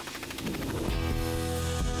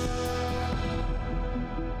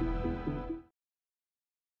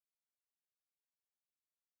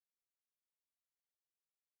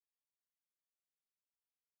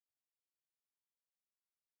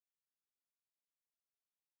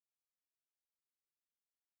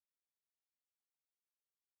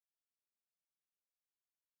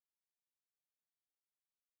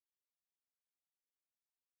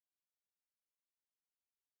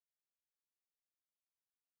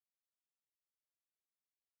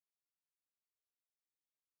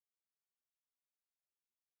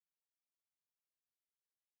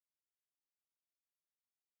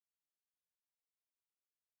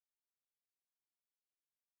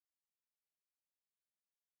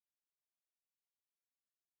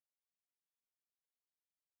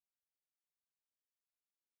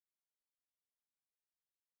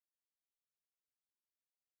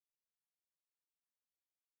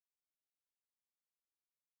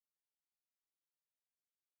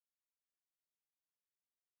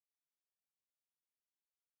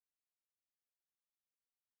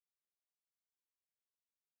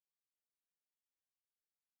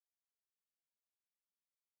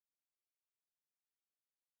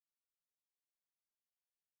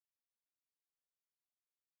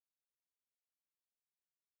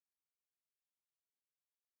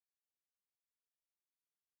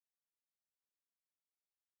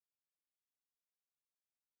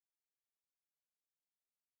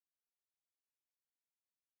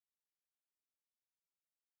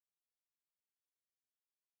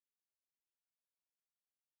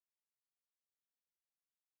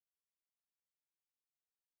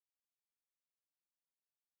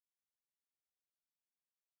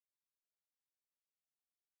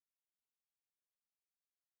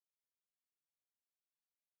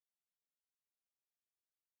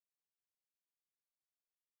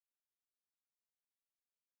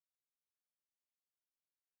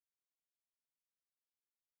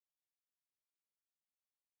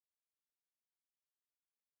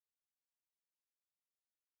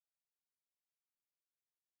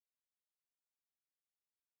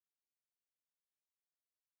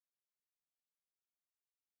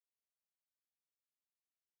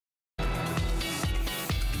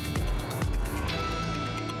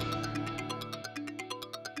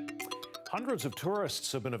 Hundreds of tourists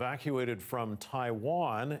have been evacuated from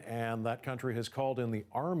Taiwan, and that country has called in the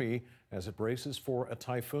army as it braces for a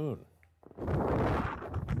typhoon.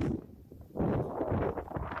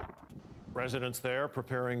 Residents there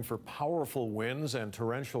preparing for powerful winds and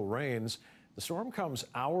torrential rains. The storm comes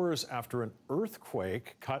hours after an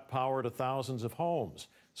earthquake cut power to thousands of homes.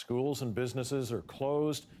 Schools and businesses are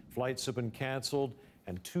closed, flights have been canceled,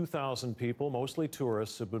 and 2,000 people, mostly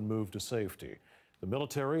tourists, have been moved to safety. The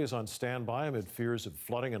military is on standby amid fears of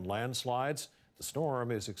flooding and landslides. The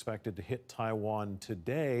storm is expected to hit Taiwan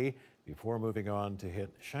today before moving on to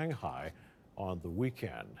hit Shanghai on the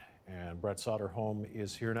weekend. And Brett Soderholm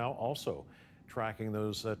is here now also tracking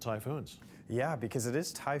those typhoons. Yeah, because it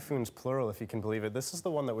is typhoons plural, if you can believe it. This is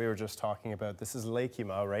the one that we were just talking about. This is Lake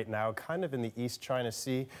Yima right now, kind of in the East China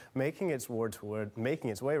Sea, making its way toward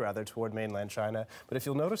mainland China. But if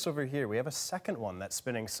you'll notice over here, we have a second one that's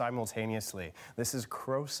spinning simultaneously. This is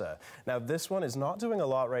Crosa. Now, this one is not doing a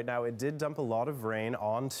lot right now. It did dump a lot of rain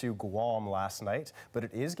onto Guam last night, but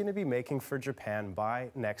it is going to be making for Japan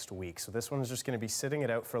by next week. So this one is just going to be sitting it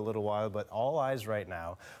out for a little while, but all eyes right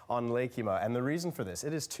now on Lake Yima. And the reason for this,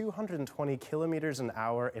 it is 220 kilometers an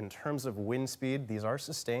hour in terms of wind speed. These are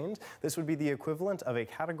sustained. This would be the equivalent of a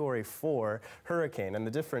Category 4 hurricane. And the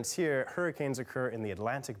difference here, hurricanes occur in the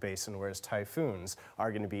Atlantic Basin, whereas typhoons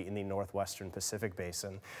are going to be in the northwestern Pacific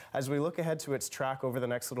Basin. As we look ahead to its track over the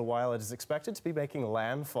next little while, it is expected to be making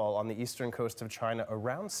landfall on the eastern coast of China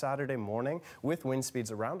around Saturday morning with wind speeds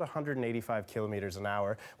around 185 kilometers an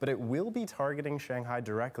hour. But it will be targeting Shanghai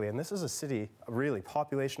directly. And this is a city, really,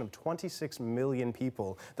 population of 26 million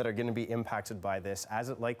people that are going to be impacted by this, as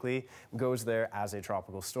it likely goes there as a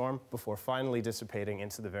tropical storm before finally dissipating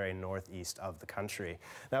into the very northeast of the country.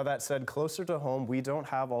 Now, that said, closer to home, we don't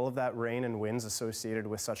have all of that rain and winds associated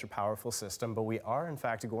with such a powerful system, but we are in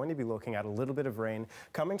fact going to be looking at a little bit of rain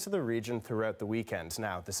coming to the region throughout the weekend.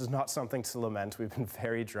 Now, this is not something to lament. We've been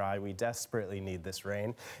very dry. We desperately need this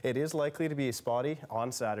rain. It is likely to be spotty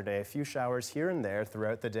on Saturday, a few showers here and there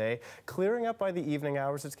throughout the day, clearing up by the evening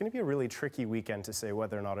hours. It's going to be a really tricky weekend to say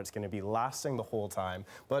whether or not it's going to be lasting the whole time,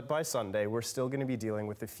 but by Sunday we're still going to be dealing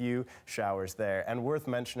with a few showers there. And worth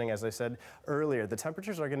mentioning, as I said earlier, the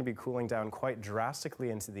temperatures are going to be cooling down quite drastically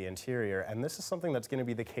into the interior, and this is something that's going to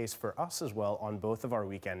be the case for us as well on both of our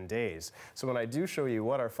weekend days. So when I do show you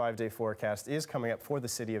what our 5-day forecast is coming up for the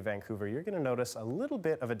city of Vancouver, you're going to notice a little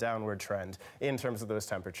bit of a downward trend in terms of those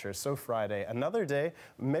temperatures. So Friday, another day,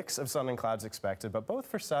 mix of sun and clouds expected, but both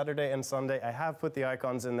for Saturday and Sunday, I have put the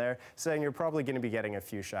icons in there saying you're probably going to be getting a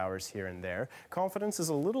few showers here and there. Confidence is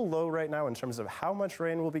a little low right now in terms of how much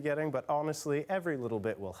rain we'll be getting, but honestly, every little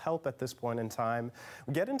bit will help at this point in time.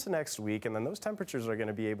 We get into next week, and then those temperatures are going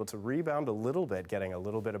to be able to rebound a little bit, getting a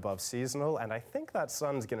little bit above seasonal, and I think that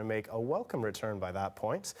sun's going to make a welcome return by that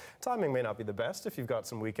point. Timing may not be the best if you've got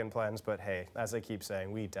some weekend plans, but hey, as I keep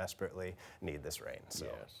saying, we desperately need this rain. So.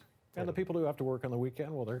 Yes. And the people who have to work on the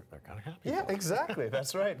weekend, well, they're kind of happy. Yeah, exactly.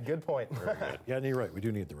 That's right. Good point. Very good. Yeah, and you're right. We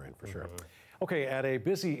do need the rain for sure. Okay, at a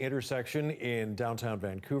busy intersection in downtown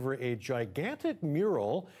Vancouver, a gigantic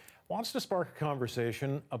mural wants to spark a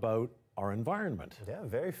conversation about our environment. Yeah,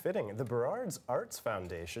 very fitting. The Burrard's Arts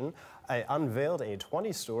Foundation unveiled a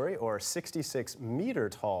 20-story or 66-meter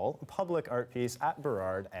tall public art piece at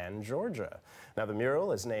Burrard and Georgia. Now, the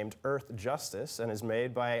mural is named Earth Justice and is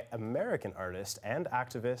made by American artist and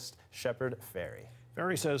activist Shepard Fairey.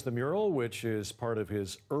 Fairey says the mural, which is part of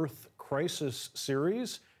his Earth Crisis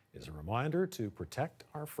series, is a reminder to protect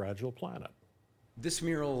our fragile planet. This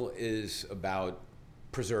mural is about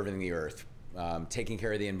preserving the Earth, taking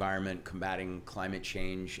care of the environment, combating climate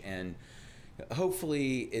change, and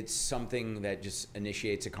hopefully it's something that just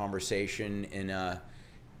initiates a conversation in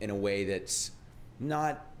a way that's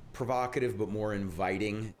not provocative but more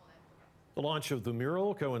inviting. The launch of the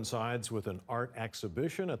mural coincides with an art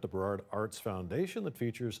exhibition at the Burrard Arts Foundation that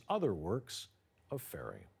features other works of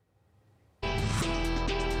Fairey.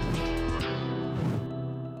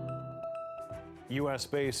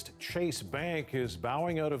 US-based Chase Bank is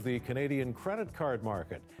bowing out of the Canadian credit card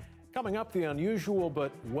market. Coming up, the unusual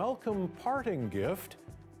but welcome parting gift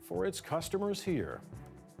for its customers here.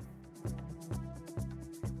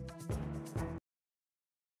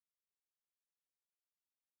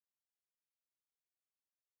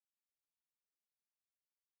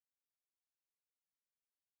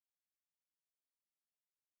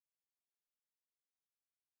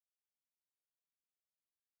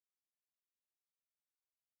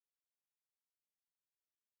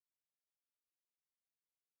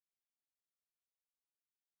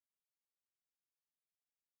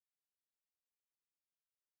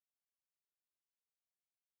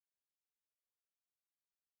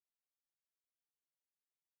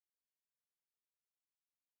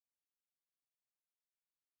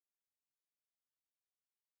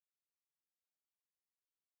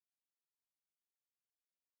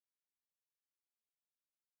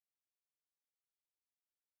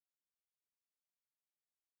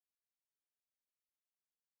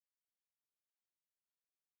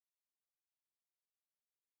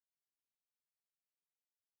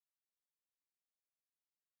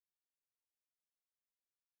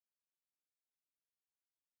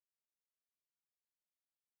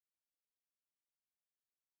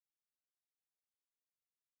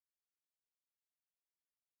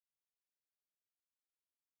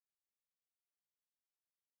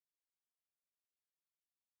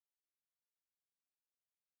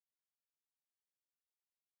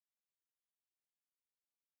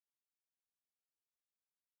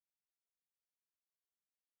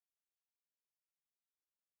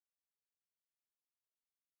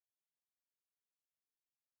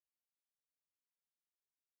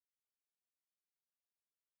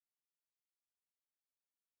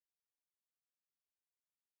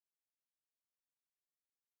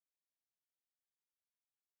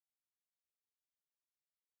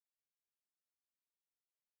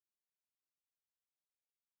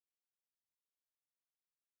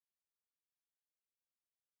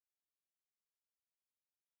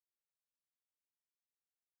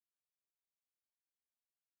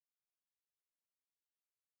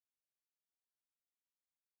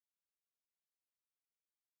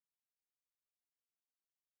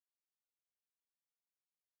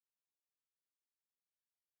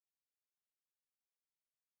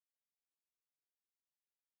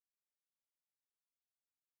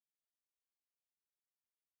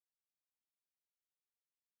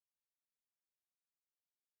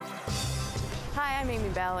 Hi, I'm Amy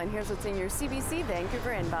Bell, and here's what's in your CBC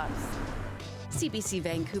Vancouver inbox. CBC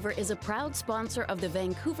Vancouver is a proud sponsor of the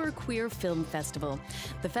Vancouver Queer Film Festival.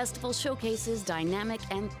 The festival showcases dynamic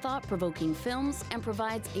and thought-provoking films and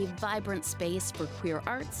provides a vibrant space for queer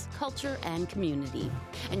arts, culture, and community.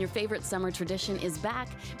 And your favorite summer tradition is back.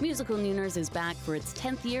 Musical Nooners is back for its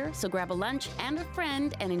 10th year, so grab a lunch and a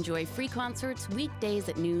friend and enjoy free concerts weekdays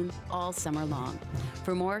at noon all summer long.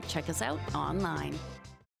 For more, check us out online.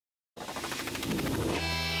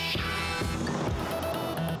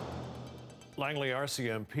 Langley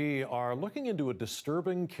RCMP are looking into a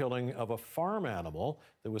disturbing killing of a farm animal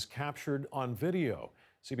that was captured on video.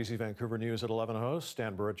 CBC Vancouver News at 11 host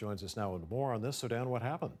Dan Burrett joins us now with more on this. So Dan, what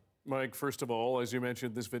happened? Mike, first of all, as you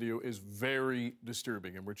mentioned, this video is very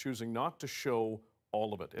disturbing, and we're choosing not to show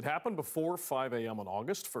all of it. It happened before 5 a.m. on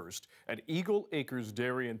August 1st at Eagle Acres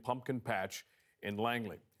Dairy and Pumpkin Patch in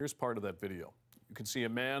Langley. Here's part of that video. You can see a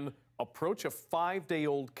man approach a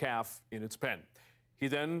 5-day-old calf in its pen. He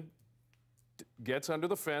then gets under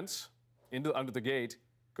the fence, under the gate,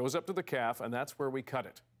 goes up to the calf, and that's where we cut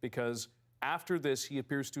it. Because after this, he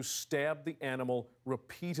appears to stab the animal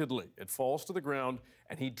repeatedly. It falls to the ground,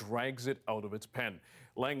 and he drags it out of its pen.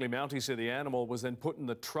 Langley Mounties say the animal was then put in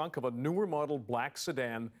the trunk of a newer model black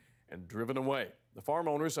sedan and driven away. The farm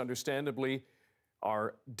owners, understandably,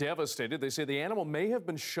 are devastated. They say the animal may have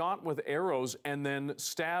been shot with arrows and then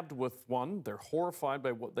stabbed with one. They're horrified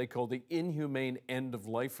by what they call the inhumane end of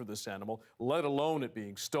life for this animal, let alone it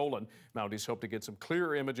being stolen. Mounties hope to get some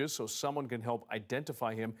clearer images so someone can help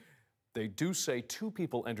identify him. They do say 2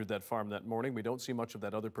 people entered that farm that morning. We don't see much of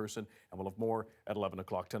that other person, and we'll have more at 11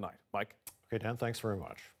 o'clock tonight. Mike? Okay, Dan, thanks very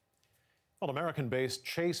much. Well, American-based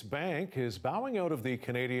Chase Bank is bowing out of the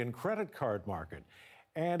Canadian credit card market,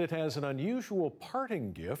 and it has an unusual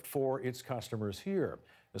parting gift for its customers here.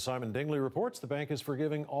 As Simon Dingley reports, the bank is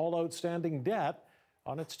forgiving all outstanding debt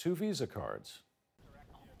on its 2 Visa cards.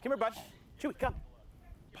 Come here, bud. Chewy, come.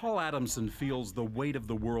 Paul Adamson feels the weight of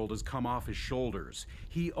the world has come off his shoulders.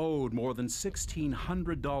 He owed more than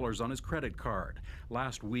 $1,600 on his credit card.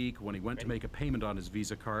 Last week, when he went to make a payment on his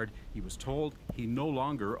Visa card, he was told he no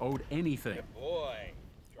longer owed anything. Good boy.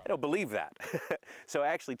 I don't believe that. So I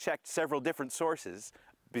actually checked several different sources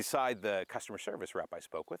beside the customer service rep I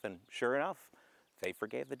spoke with, and sure enough, they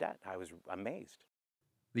forgave the debt. I was amazed.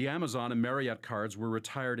 The Amazon and Marriott cards were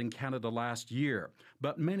retired in Canada last year,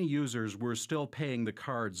 but many users were still paying the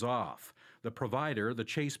cards off. The provider, the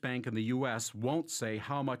Chase Bank in the U.S., won't say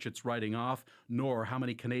how much it's writing off, nor how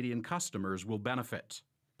many Canadian customers will benefit.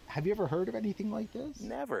 Have you ever heard of anything like this?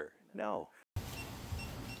 Never, no.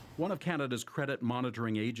 One of Canada's credit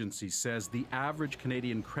monitoring agencies says the average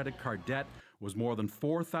Canadian credit card debt was more than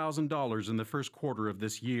 $4,000 in the first quarter of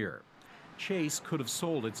this year. Chase could have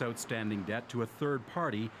sold its outstanding debt to a third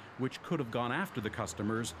party, which could have gone after the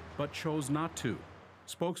customers, but chose not to.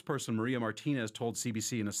 Spokesperson Maria Martinez told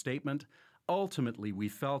CBC in a statement, "Ultimately, we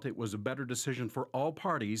felt it was a better decision for all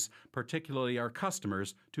parties, particularly our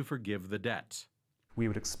customers, to forgive the debt." We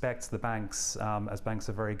would expect the banks, as banks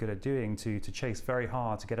are very good at doing, to chase very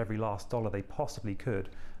hard to get every last dollar they possibly could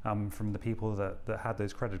from the people that had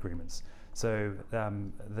those credit agreements. So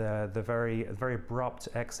the very abrupt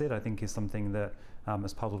exit, I think, is something that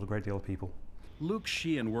has puzzled a great deal of people. Luke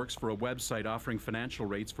Sheehan works for a website offering financial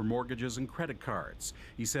rates for mortgages and credit cards.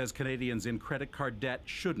 He says Canadians in credit card debt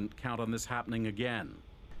shouldn't count on this happening again.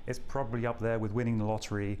 It's probably up there with winning the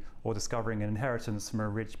lottery or discovering an inheritance from a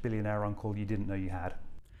rich billionaire uncle you didn't know you had.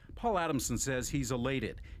 Paul Adamson says he's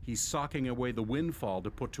elated. He's socking away the windfall to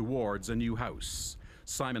put towards a new house.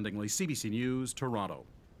 Simon Dingley, CBC News, Toronto.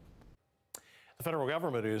 The federal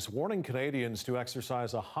government is warning Canadians to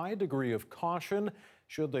exercise a high degree of caution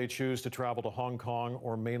should they choose to travel to Hong Kong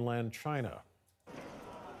or mainland China.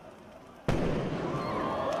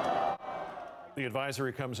 The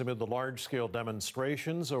advisory comes amid the large-scale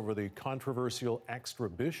demonstrations over the controversial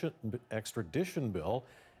extradition bill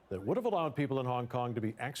that would have allowed people in Hong Kong to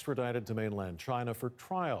be extradited to mainland China for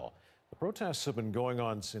trial. The protests have been going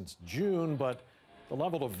on since June, but the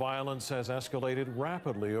level of violence has escalated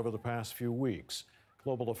rapidly over the past few weeks.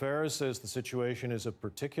 Global Affairs says the situation is of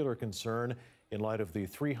particular concern in light of the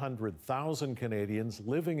 300,000 Canadians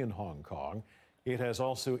living in Hong Kong. It has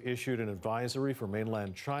also issued an advisory for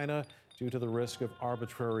mainland China due to the risk of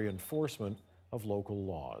arbitrary enforcement of local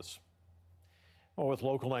laws. Well, with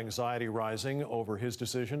local anxiety rising over his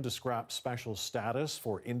decision to scrap special status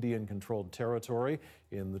for Indian-controlled territory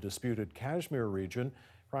in the disputed Kashmir region,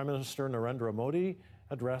 Prime Minister Narendra Modi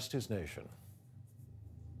addressed his nation.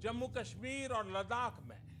 Jammu Kashmir और लद्दाख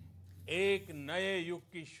में एक नए युग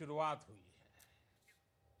की शुरुआत हुई है।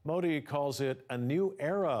 Modi calls it a new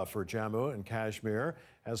era for Jammu and Kashmir,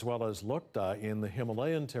 as well as Lukta in the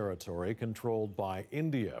Himalayan territory controlled by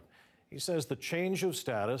India. He says the change of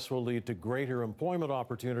status will lead to greater employment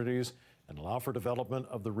opportunities and allow for development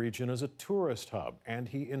of the region as a tourist hub. And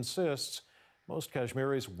he insists most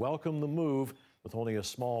Kashmiris welcome the move, with only a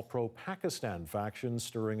small pro-Pakistan faction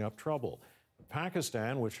stirring up trouble.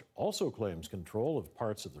 Pakistan, which also claims control of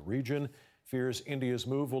parts of the region, fears India's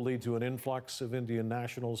move will lead to an influx of Indian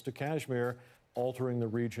nationals to Kashmir, altering the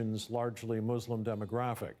region's largely Muslim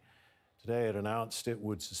demographic. Today, it announced it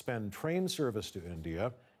would suspend train service to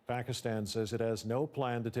India. Pakistan says it has no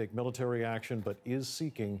plan to take military action, but is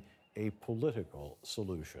seeking a political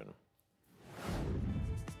solution.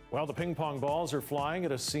 Well, the ping pong balls are flying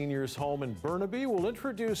at a senior's home in Burnaby. We'll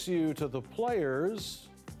introduce you to the players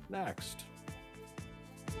next.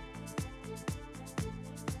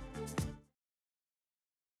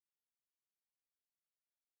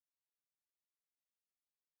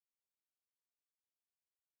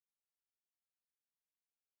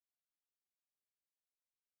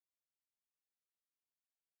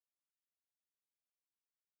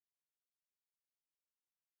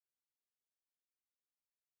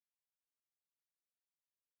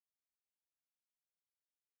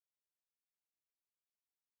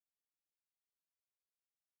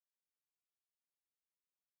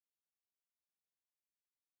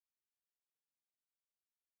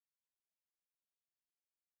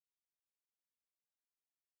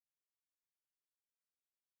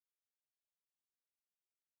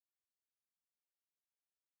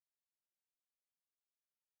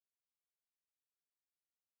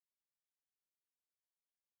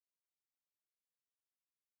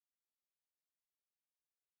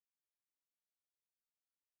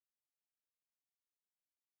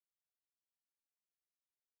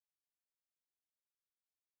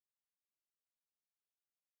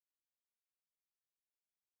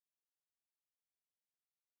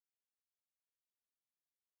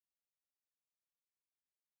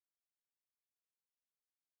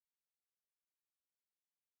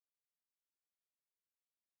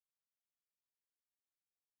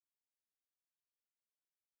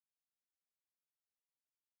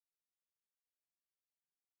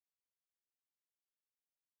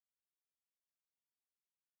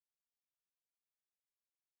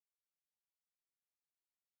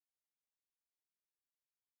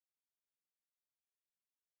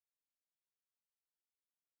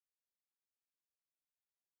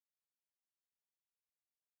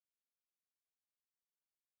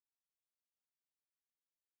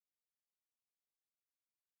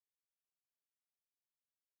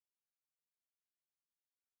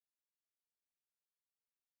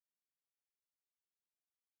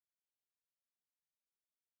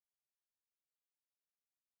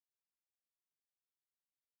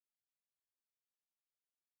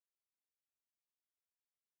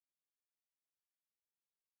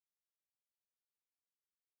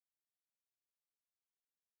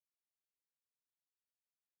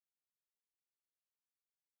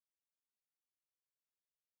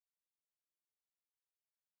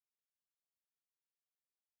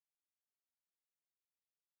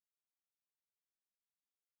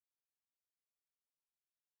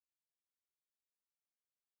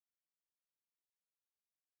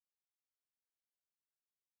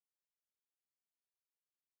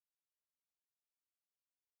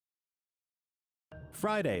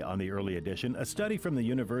 Friday on the early edition, a study from the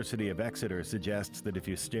University of Exeter suggests that if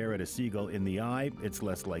you stare at a seagull in the eye, it's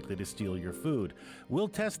less likely to steal your food. We'll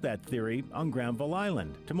test that theory on Granville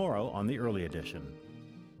Island tomorrow on the early edition.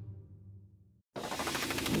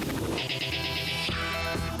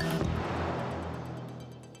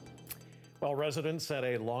 Well, residents at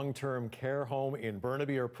a long-term care home in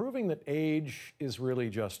Burnaby are proving that age is really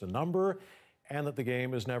just a number and that the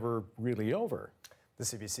game is never really over.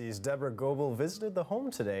 The CBC's Deborah Goebel visited the home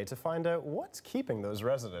today to find out what's keeping those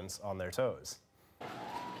residents on their toes.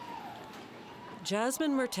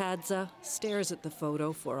 Jasmine Murtadza stares at the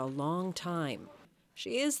photo for a long time.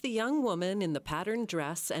 She is the young woman in the patterned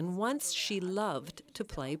dress, and once she loved to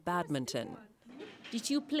play badminton. Did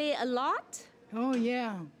you play a lot? Oh,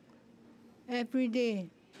 yeah. Every day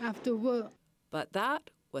after work. But that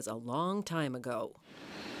was a long time ago.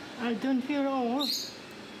 I don't feel old.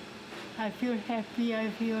 I feel happy, I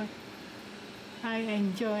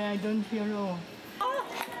enjoy, I don't feel old. Oh,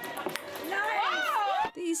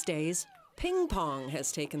 nice! These days, ping pong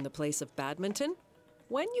has taken the place of badminton.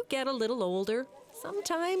 When you get a little older,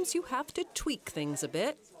 sometimes you have to tweak things a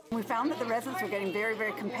bit. We found that the residents were getting very,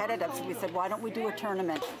 very competitive, so we said, why don't we do a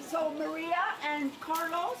tournament? So Maria and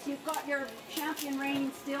Carlos, you've got your champion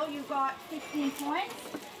reigning still. You've got 15 points.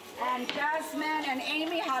 And Jasmine and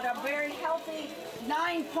Amy had a very healthy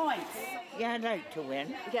 9 points. Yeah, I'd like to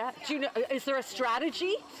win. Yeah. Do you know, is there a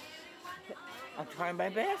strategy? I'll try my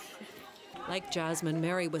best. Like Jasmine,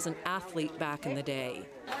 Mary was an athlete back in the day.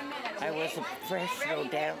 I was a professional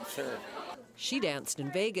dancer. She danced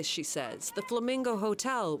in Vegas, she says, the Flamingo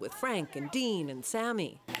Hotel with Frank and Dean and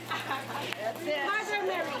Sammy.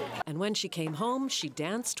 And when she came home, she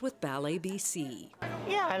danced with Ballet BC.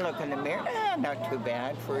 Yeah, I look in the mirror. Not too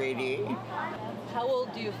bad for 88. How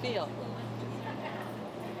old do you feel?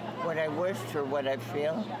 What I wished or what I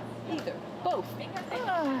feel? Either. Both.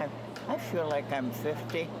 I feel like I'm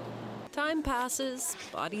 50. Time passes,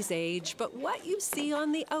 bodies age, but what you see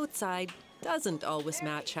on the outside doesn't always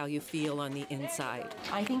match how you feel on the inside.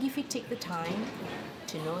 I think if you take the time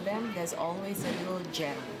to know them, there's always a little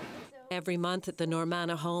gem. Every month at the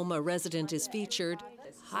Normanna home, a resident is featured.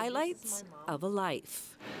 Highlights of a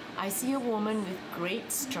life. I see a woman with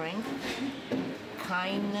great strength,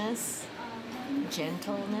 kindness,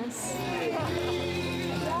 gentleness.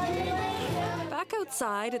 Back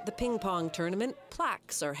outside at the ping pong tournament,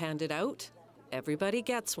 plaques are handed out. Everybody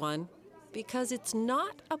gets one. Because it's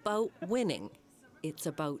not about winning, it's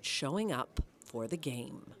about showing up for the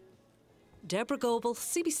game. Deborah Goebel,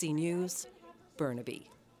 CBC News, Burnaby.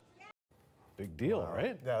 Big deal,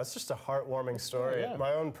 right? Yeah, it's just a heartwarming story. Yeah.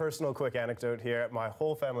 My own personal quick anecdote here. My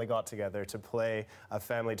whole family got together to play a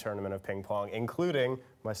family tournament of ping pong, including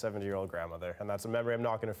my 70-year-old grandmother. And that's a memory I'm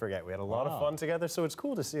not going to forget. We had a lot of fun together, so it's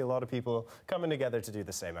cool to see a lot of people coming together to do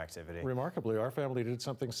the same activity. Remarkably, our family did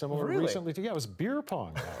something similar Really? recently. Yeah, it was beer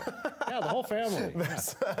pong. Yeah, the whole family.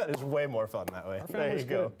 That is way more fun that way. Our There family's you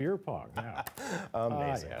good go. at beer pong. Yeah.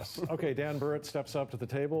 Amazing. Yes. Okay, Dan Burrett steps up to the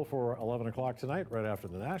table for 11 o'clock tonight, right after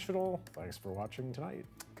the National. Thanks for watching tonight.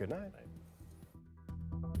 Good night.